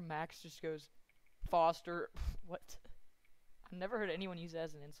 Remember Max just goes, Foster. What? I've never heard anyone use that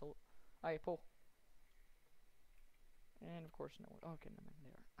as an insult. Alright, pull. And of course no one. Oh, okay, never mind,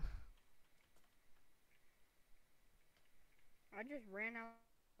 they are. I just ran out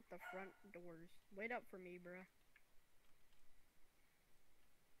the front doors. Wait up for me, bruh.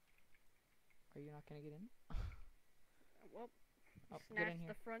 Are you not gonna get in? Well, Oh, get in snatch here.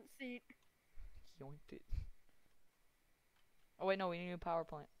 the front seat. Yoinked it. Oh wait, no, we need a new power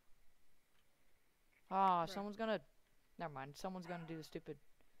plant. Ah, Bruh. someone's gonna. Never mind. Someone's gonna do the stupid.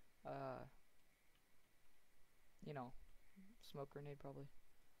 You know, smoke grenade probably.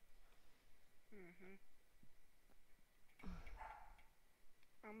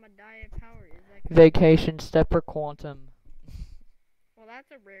 I'ma die of power. Is that correct? Vacation step for quantum. Well, that's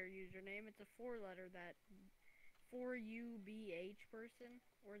a rare username. It's a 4-letter that 4UBH person,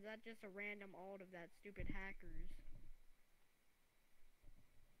 or is that just a random alt of that stupid hackers?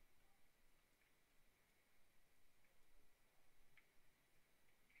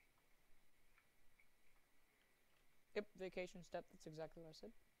 Yep, vacation step. That's exactly what I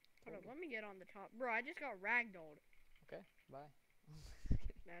said. Hold up, let me get on the top. Bro, I just got ragdolled. Okay, bye.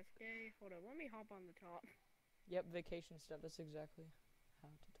 That's gay. Hold up, let me hop on the top. Yep, vacation stuff. That's exactly how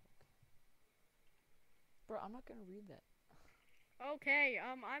to talk. Bro, I'm not gonna read that. Okay,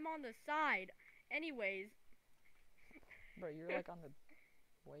 I'm on the side. Anyways, Bro, you're like on the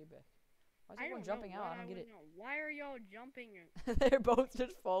way back. Why is I everyone don't know jumping what out? I don't get was it. on. Why are y'all jumping, They're both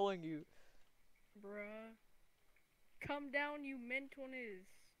just following you. bruh? Come down, you mentalness.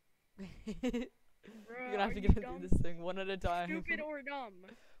 You're Bruh, gonna have are to you get into dumb, this thing one at a time. stupid, or dumb?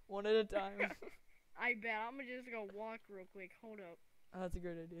 One at a time. I bet. I'm just gonna walk real quick. Hold up. Oh, that's a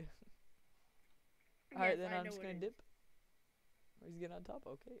great idea. Yes, Alright, then I I'm know just it gonna is. dip. Oh, he's getting on top.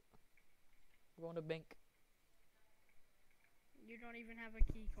 Okay. We're going to bank. You don't even have a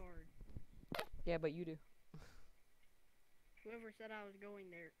key card. Yeah, but you do. Whoever said I was going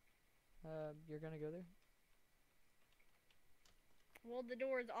there. You're gonna go there? Well, the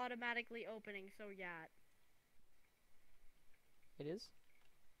door is automatically opening, so yeah. It is?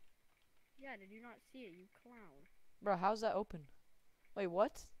 Yeah, did you not see it, you clown? Bro, how's that open? Wait,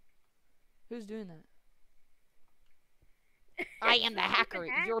 what? Who's doing that? I am the hacker.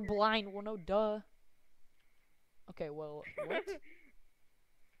 You're blind. Well, no, duh. Okay, well, what?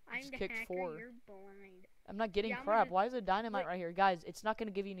 I'm Just the kicked hacker, 4. you're blind. I'm not getting Yeah, I'm crap. gonna Why is there dynamite put- right here? Guys, it's not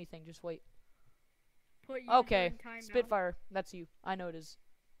gonna give you anything. Just wait. Put you Okay, in timeout. Spitfire. That's you. I know it is.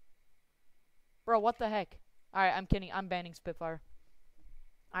 Bro, what the heck? Alright, I'm kidding. I'm banning Spitfire.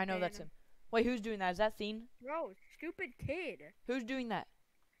 I know that's Ban him. Wait, who's doing that? Is that Thien? Bro, stupid kid. Who's doing that?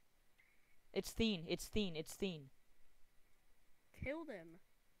 It's Thien. It's Thien. It's Thien. Killed him.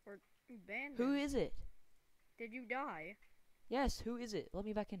 Or banned Who him. is it? Did you die? Yes, who is it? Let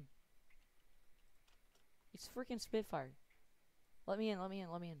me back in. It's freaking Spitfire. Let me in, let me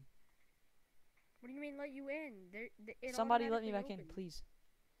in, let me in. What do you mean let you in? It Somebody let me back automatically in, opens. please.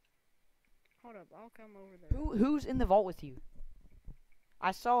 Hold up, I'll come over there. Who's in the vault with you?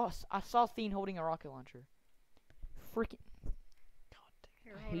 I saw Thien holding a rocket launcher. Freaking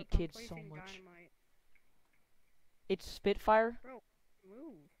Here, I hold hate up, I'm kids so placing much. dynamite. It's Spitfire?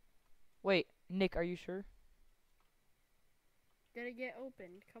 Move. Wait, Nick, are you sure? Did it get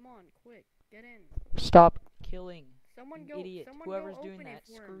opened? Come on, quick, get in. Stop killing. Someone You go. idiot. Someone Whoever's go doing open that, it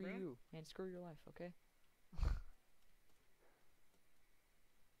for screw him, bruh. you. And screw your life, okay?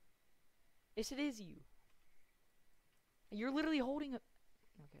 Yes, it is you. You're literally holding a...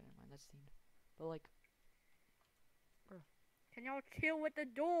 Okay, never mind, that's Thien. But like... Can y'all chill with the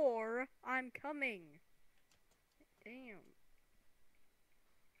door? I'm coming. Damn.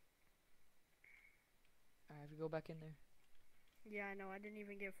 I have to go back in there. Yeah, I know. I didn't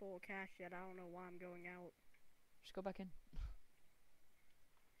even get full cash yet. I don't know why I'm going out. Just go back in.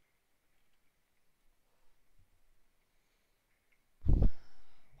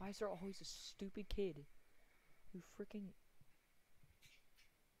 Why is there always a stupid kid who freaking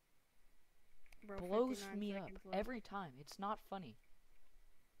Bro, blows 59 me up seconds left. every time? It's not funny.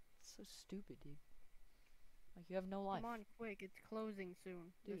 It's so stupid, dude. Like, you have no life. Come on, quick. It's closing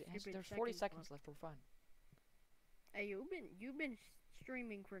soon. Dude, There's stupid there's 40 seconds seconds left. We're fine. Hey, you've been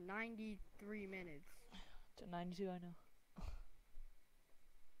streaming for 93 minutes. To 92, I know.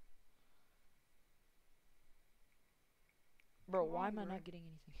 Bro, Come why on, am I bro. not getting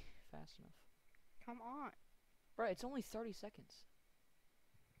anything fast enough? Come on. Bro, it's only 30 seconds.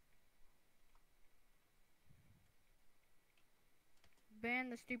 Ban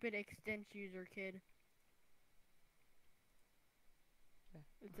the stupid extents user, kid. Okay.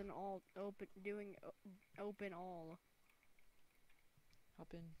 It's an all open doing open all. Hop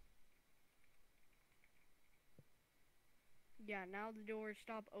in. Yeah, now the doors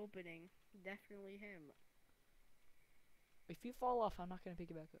stop opening. Definitely him. If you fall off, I'm not gonna pick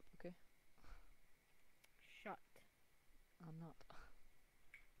you back up, okay? Shut. I'm not.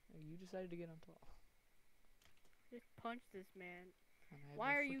 You decided to get on top. Just punch this man. And I have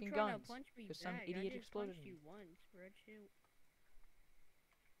Why no are you freaking trying guns, to punch me 'cause back? some idiot I just exploded punched me. you once, Red Shoe.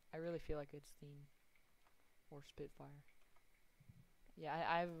 I really feel like it's Thien or Spitfire. Yeah,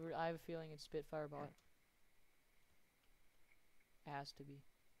 I have a feeling it's Spitfire bot. It has to be.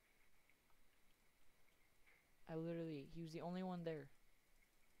 He was the only one there.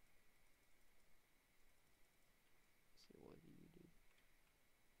 Let's see what you do.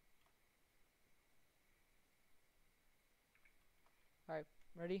 Alright,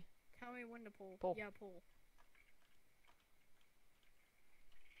 ready? Tell me when to pull. Pull. Yeah, pull.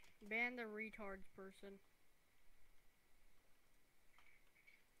 Ban the retards person.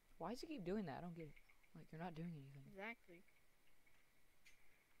 Why does he keep doing that? I don't get it. Like, you're not doing anything. Exactly.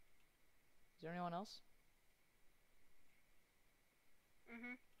 Is there anyone else?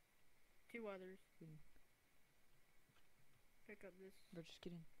 Mhm. 2 others. Mm. Pick up this. Bro, just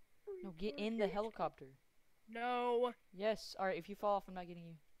get in. No, get in the helicopter. No. Yes. Alright, if you fall off, I'm not getting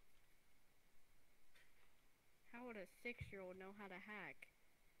you. How would a 6-year-old know how to hack?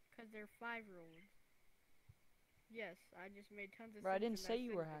 Because they're 5-year-olds. Yes, I just made tons of Bro, I sense didn't in say that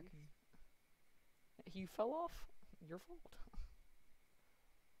you were sentence. hacking. You fell off? Your fault.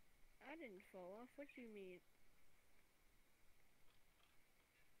 I didn't fall off. What do you mean?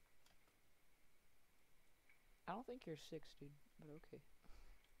 I don't think you're 6, dude, but okay.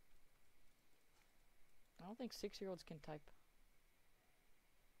 I don't think 6-year-olds can type.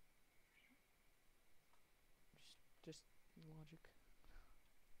 Just logic.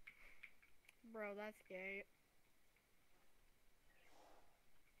 Bro, that's gay.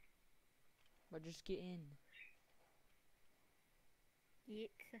 But just get in.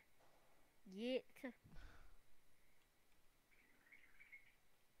 Get. Get.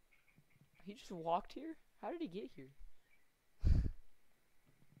 He just walked here? How did he get here?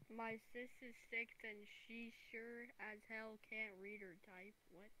 My sister's 6 and she sure as hell can't read or type.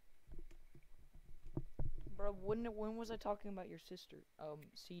 What? Bro, when was I talking about your sister?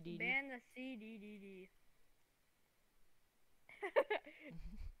 CDD? Ban the CDDD.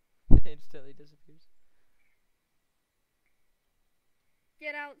 Instantly disappears.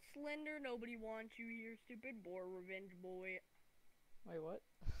 Get out, Slender. Nobody wants you here, stupid boy revenge boy. Wait, what?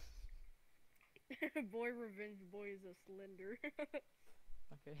 Boy revenge boy is a Slender.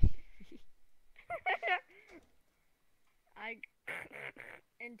 Okay.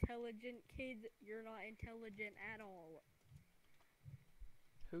 Intelligent kid, you're not intelligent at all.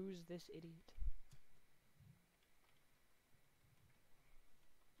 Who's this idiot?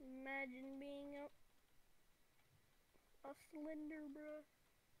 Imagine being a Slender, bruh.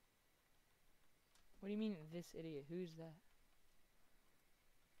 What do you mean, this idiot? Who's that?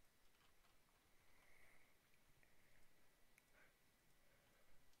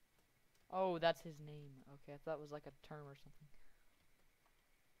 Oh, that's his name. Okay, I thought it was like a term or something.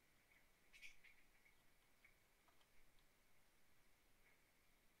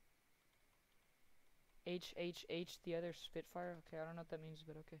 HHH, the other Spitfire? Okay, I don't know what that means,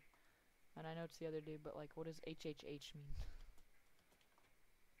 but okay. And I know it's the other dude, but like, what does HHH mean?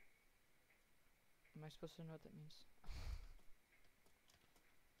 Am I supposed to know what that means?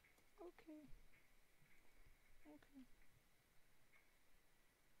 Okay. Okay.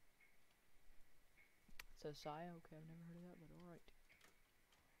 It says Saya? Okay, I've never heard of that, but alright.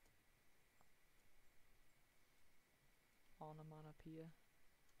 Onomatopoeia.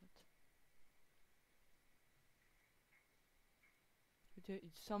 What?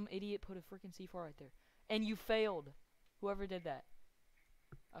 Some idiot put a freaking C4 right there. And you failed! Whoever did that.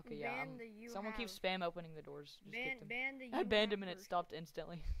 Okay, yeah. Someone keeps spam opening the doors. Just kick them. I banned him and it stopped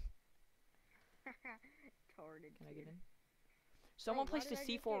instantly. Retarded. Can I get in? Someone placed a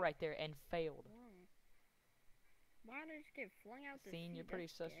C4 right there and failed. Why did I just get flung out the Scene, you're pretty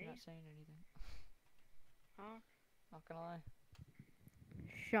sus for not saying anything. Huh? Not gonna lie.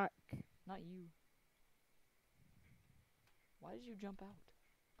 Shut. Not you. Why did you jump out?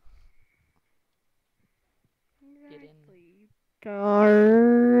 Get in.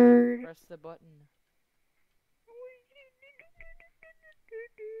 Guard. Press the button.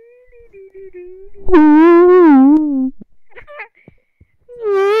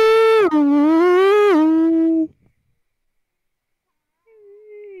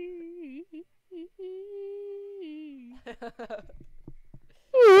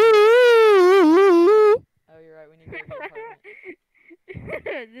 Oh, you're right. We need to go to the apartment.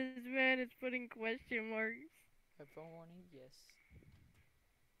 This man is putting question marks. Headphone warning, yes.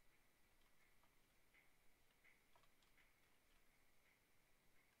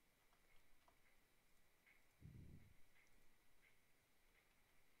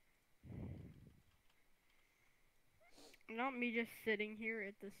 Not me just sitting here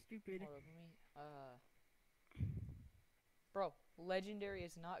at the stupid. Hold up, let me, Bro, legendary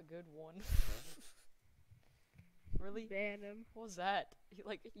is not good one. Really? Ban him. What was that?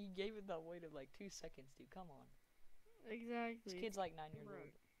 You gave it that weight of like 2 seconds, dude. Come on. Exactly. This kid's like 9 years Bro.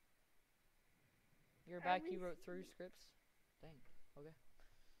 old. You're At back, you least- wrote 3 scripts? Dang. Okay.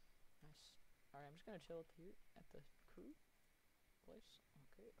 Nice. Alright, I'm just gonna chill up here at the crew place.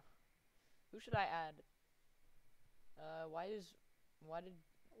 Okay. Who should I add? Why did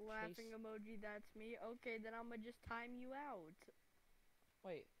Laughing Chase... emoji, that's me. Okay, then I'm gonna just time you out.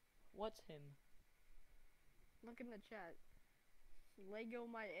 Wait, what's him? Look in the chat. Lego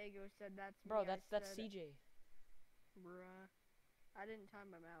my ego said that's me. Bro, I that's said, CJ. Bruh. I didn't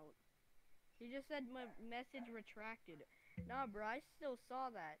time him out. He just said my message retracted. Nah, bro, I still saw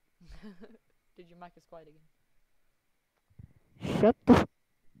that. Did your mic is quiet again? Shut the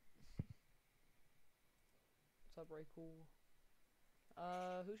up, Ray? Cool.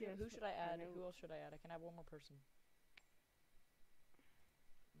 Who should I add? Who else should I add? I can add one more person.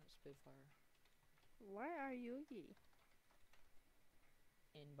 No, Spitfire. Why are you ye?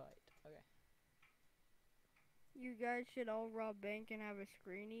 Invite. Okay. You guys should all rob bank and have a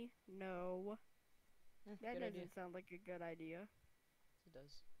screeny? No. That Good doesn't idea. sound like a good idea. It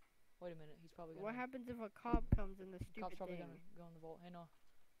does. Wait a minute. He's probably gonna. What happens if a cop comes in the Cop's stupid probably thing? gonna go in the vault. Hey, no.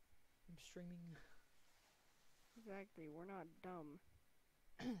 I'm streaming. Exactly, we're not dumb.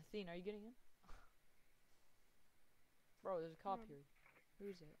 Thien, are you getting in? Bro, there's a cop No. here.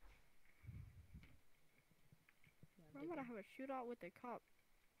 Who's it? Yeah, I'm gonna have a shootout with the cop.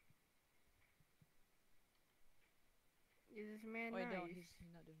 Is this man Wait, nice? don't. He's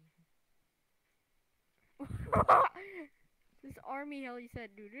not doing anything. This army hell, he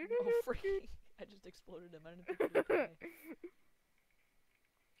said, doo doo Oh, doo freaking. I just exploded him. I didn't think he was gonna die.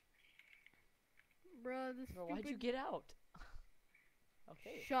 Bruh, this Bro, stupid... why'd you get out?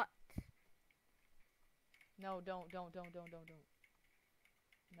 Okay. Shut. No, don't. No.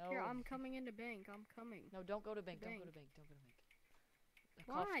 Here, I'm coming into bank. I'm coming. No, don't go to bank. Don't go to bank. Don't go to bank. The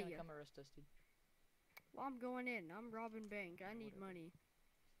cop's Why? gonna come arrest us, dude. Well, I'm going in. I'm robbing bank. I need Whatever. money.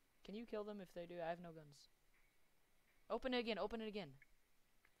 Can you kill them if they do? I have no guns. Open it again. Open it again.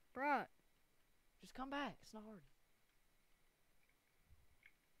 Bruh. Just come back. It's not hard.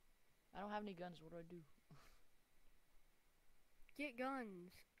 I don't have any guns. What do I do? Get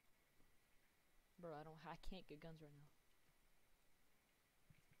guns. Bro, I can't get guns right now.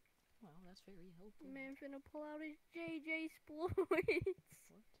 Well, that's very helpful. Man finna pull out his JJ exploits.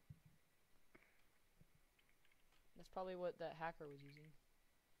 What? That's probably what that hacker was using.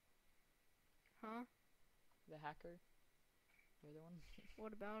 Huh? The hacker. The other one.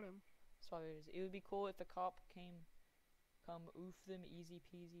 What about him? That's probably what it is. It would be cool if the cop come oof them easy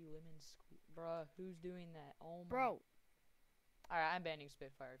peasy lemon squeeze. Bruh, who's doing that? Oh my. Bro. Alright, I'm banning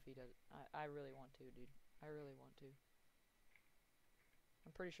Spitfire if he does it. I really want to, dude. I really want to.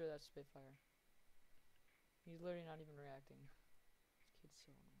 I'm pretty sure that's Spitfire. He's literally not even reacting. This kid's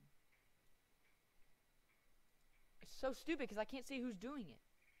so annoying. It's so stupid because I can't see who's doing it.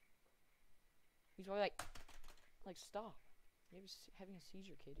 He's probably like stop. You're having a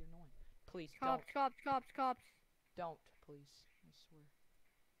seizure, kid. You're annoying. Please, Cops, cops, cops, cops. don't, please. I swear.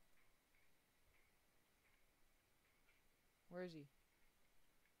 Where is he?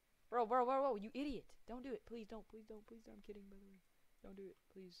 Bro, you idiot. Don't do it. Please don't. I'm kidding, by the way. Don't do it,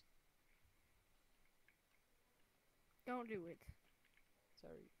 please. Don't do it.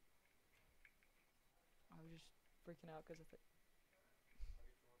 Sorry. I was just freaking out because I thought...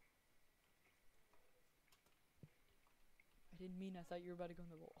 I didn't mean I thought you were about to go in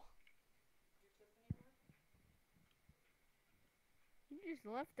the wall. You just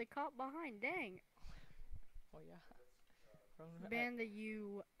left the cop behind. Dang. Oh, yeah. I Ban the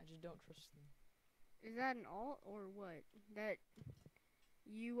U. just don't trust them. Is that an alt or what? That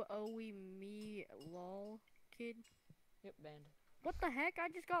you owe me lol kid? Yep, banned. What the heck? I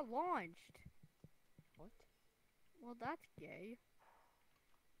just got launched. What? Well, that's gay.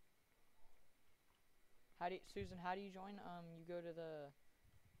 Susan, how do you join? You go to the...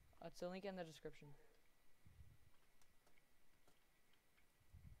 it's a link in the description.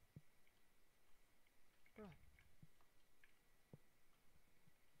 Bruh.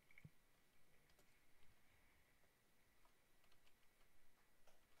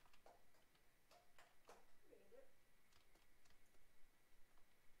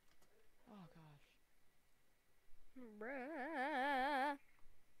 Oh, gosh. Bruh.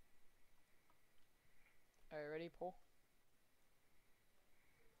 Alright, ready? Pull.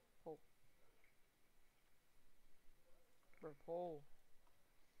 Pull. Bro, pull.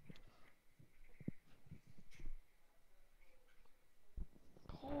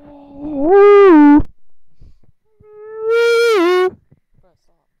 Bro,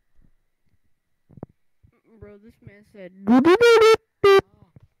 stop. Bro, this man said. Stop.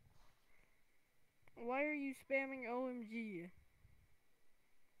 Why are you spamming OMG?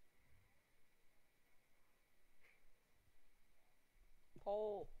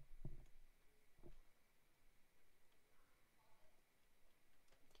 Pull.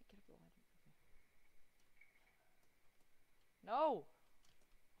 Can't get up the ladder. Okay. No!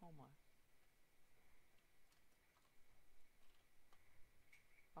 Oh my.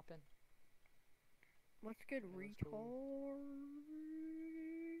 Hop in. What's good, Yeah, let's retard? go.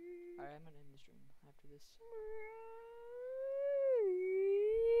 Alright, I'm gonna end the stream after this.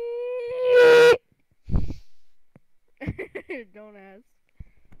 Don't ask.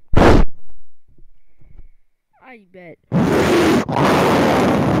 I bet.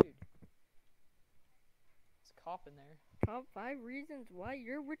 Dude. This cop cop in there. Top 5 reasons why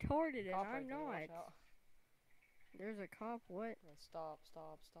you're retarded and Cop right I'm there, watch not. out. There's a cop, what? Bro, stop,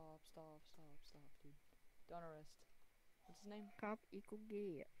 dude. Don't arrest. What's his name? Cop equal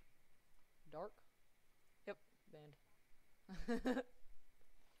gay. Dark? Yep, banned.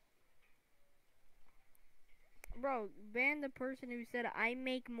 Bro, ban the person who said I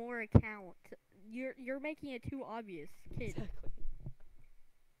make more account. You're making it too obvious, kid. Exactly.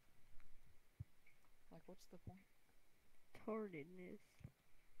 Like, what's the point? Tardedness.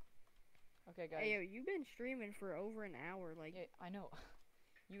 Okay, guys. Hey, yo, you've been streaming for over an hour, like. Yeah, I know.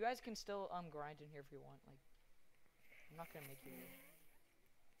 You guys can still grind in here if you want. Like, I'm not gonna make you.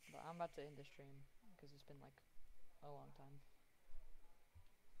 But I'm about to end the stream because it's been like a long time.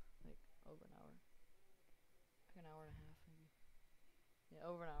 Like over an hour. Like an hour and a half maybe. Yeah,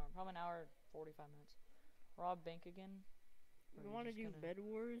 over an hour. Probably an hour 45 minutes. Rob bank again. Or You want to just do gonna- bed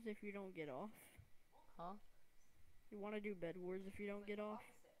wars if you don't get off? Huh? You want to do bed wars if you don't get off?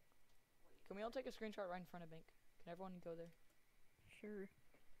 Can we all take a screenshot right in front of bank? Can everyone go there? Sure.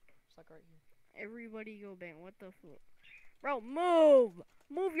 It's like right here. Everybody go bang. What the fuck? Bro, move!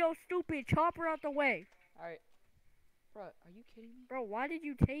 Move your stupid chopper out the way! Alright. Bro, are you kidding me? Bro, why did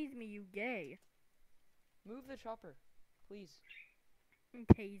you tase me, you gay? Move the chopper. Please.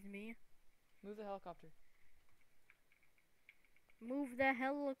 Tase me. Move the helicopter. Move the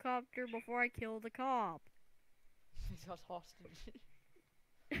helicopter before I kill the cop. He's got hostage.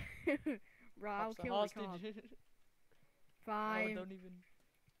 Bro, I'll Cop's a kill the cop. hostage. Oh, 5, don't even.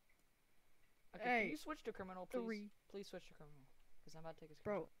 Okay, Hey, can you switch to criminal, please? 3. Please switch to criminal. Because I'm about to take a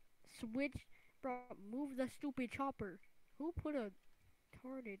Bro, screenshot. switch. Bro, move the stupid chopper. Who put a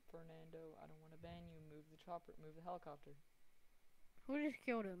tarded? Fernando, I don't want to ban you. Move the chopper. Move the helicopter. Who just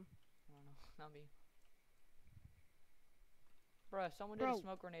killed him? I don't know. Not me. Bruh, someone did a Bro.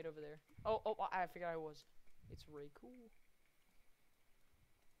 smoke grenade over there. Oh, I figured I was. It's Ray Cool.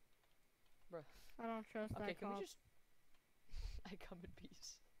 Bruh. I don't trust Okay, that can cop. we just... I come in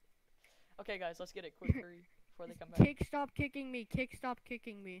peace. Okay, guys, let's get it quick. Hurry. Before they come back. Kick, stop kicking me. Kick, stop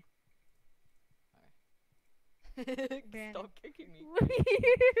kicking me. Ban Stop kicking me. him.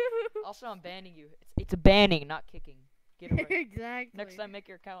 Also, I'm banning you. It's banning, not kicking. Get it right. Exactly. Next time, make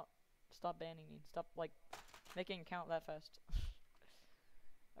your account. Stop banning me. Stop, like, making an account that fast.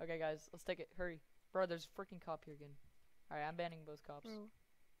 Okay, guys, let's take it. Hurry. Bro, there's a freaking cop here again. Alright, I'm banning both cops. Bro.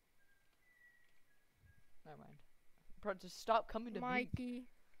 Never mind. Bro, just stop coming to me. Mikey,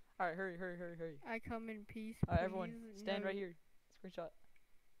 Alright, hurry. I come in peace. Alright, everyone, please. stand No. right here. Screenshot.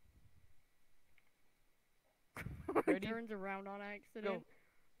 Ready? Turns around on accident. Go.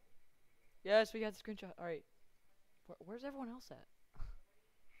 Yes, we got the screenshot. Alright. Where's everyone else at?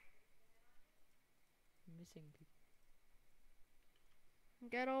 Missing people.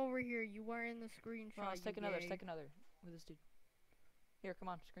 Get over here. You were in the screenshot. Come on, let's take you another. gay. Let's take another with this dude. Here, come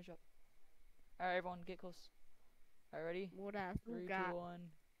on, screenshot. Alright, everyone, get close. Alright, ready? What else? 3, 2, Got 1.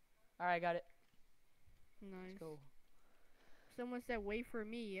 Alright, got it. nice. Let's go. Someone said, "Wait for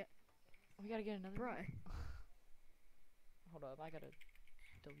me, We gotta get another. bruh." Hold up, I gotta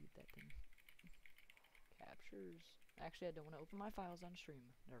delete that thing. Captures. Actually, I don't want to open my files on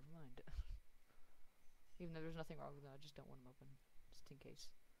stream. Never mind. Even though there's nothing wrong with them, I just don't want them open. Just in case.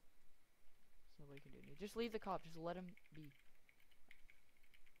 So nobody can do anything. Just leave the cop. Just let him be.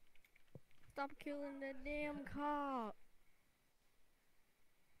 Stop killing the damn cop.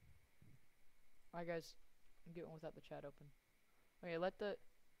 Alright, guys. I'm getting one without the chat open. Okay, let the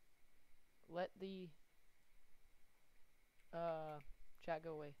chat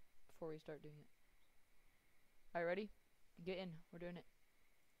go away before we start doing it. Alright, ready? Get in. We're doing it.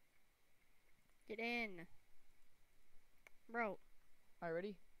 Get in, bro. Alright,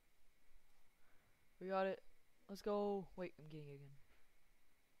 ready? We got it. Let's go. Wait, I'm getting it again.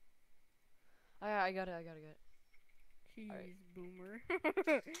 I got it. Jeez, Alright. boomer.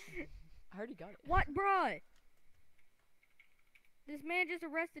 I already got it. What, bruh? This man just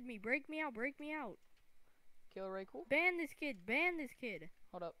arrested me. Break me out. Break me out. Killer Ray Cool? Ban this kid. Ban this kid.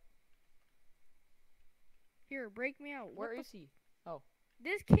 Hold up. Here, break me out. Where What is he? Oh,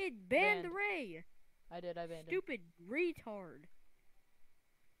 this kid banned the Banned. Ray. I banned him. Stupid retard.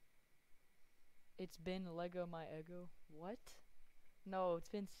 It's been Lego my ego. What? No, it's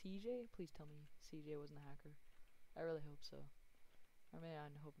been CJ? Please tell me CJ wasn't a hacker. I really hope so. I mean, I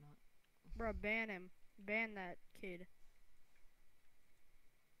hope not. Bruh, ban him. Ban that kid.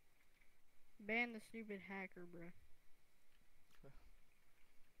 Ban the stupid hacker, bruh.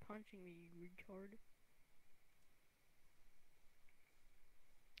 Punching me, you retard.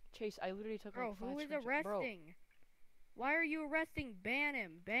 Chase, I literally took Bro, like 5 who is screenshots. arresting? Why are you arresting? Ban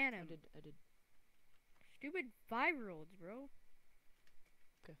him. Ban Bro, him. I did. Stupid 5-year-olds, bro.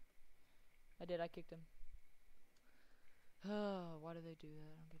 I did. I kicked him. Why do they do that?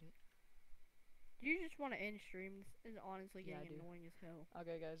 I don't get it. Do you just want to end streams? Is honestly Yeah, I getting do. annoying as hell.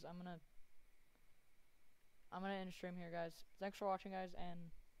 Okay, guys. I'm gonna end stream here, guys. Thanks for watching, guys, and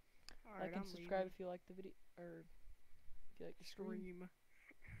Alright, like and I'm subscribe leaving. if you like the video or if you like the stream.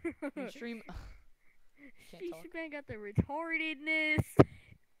 Stream. Stream. Can't talk. Sheesh, man got the retardedness.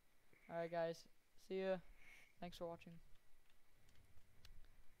 Alright, guys. See ya. Thanks for watching.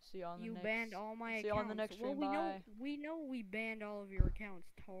 See you on the You next. banned all my see accounts. you on the next Well, stream. Bye. we know we banned all of your accounts.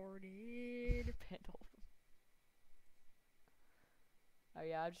 Tarded. Banned all of them. Oh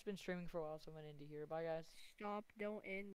yeah, I've just been streaming for a while, so I'm gonna end it here. Bye, guys. Stop. Don't end.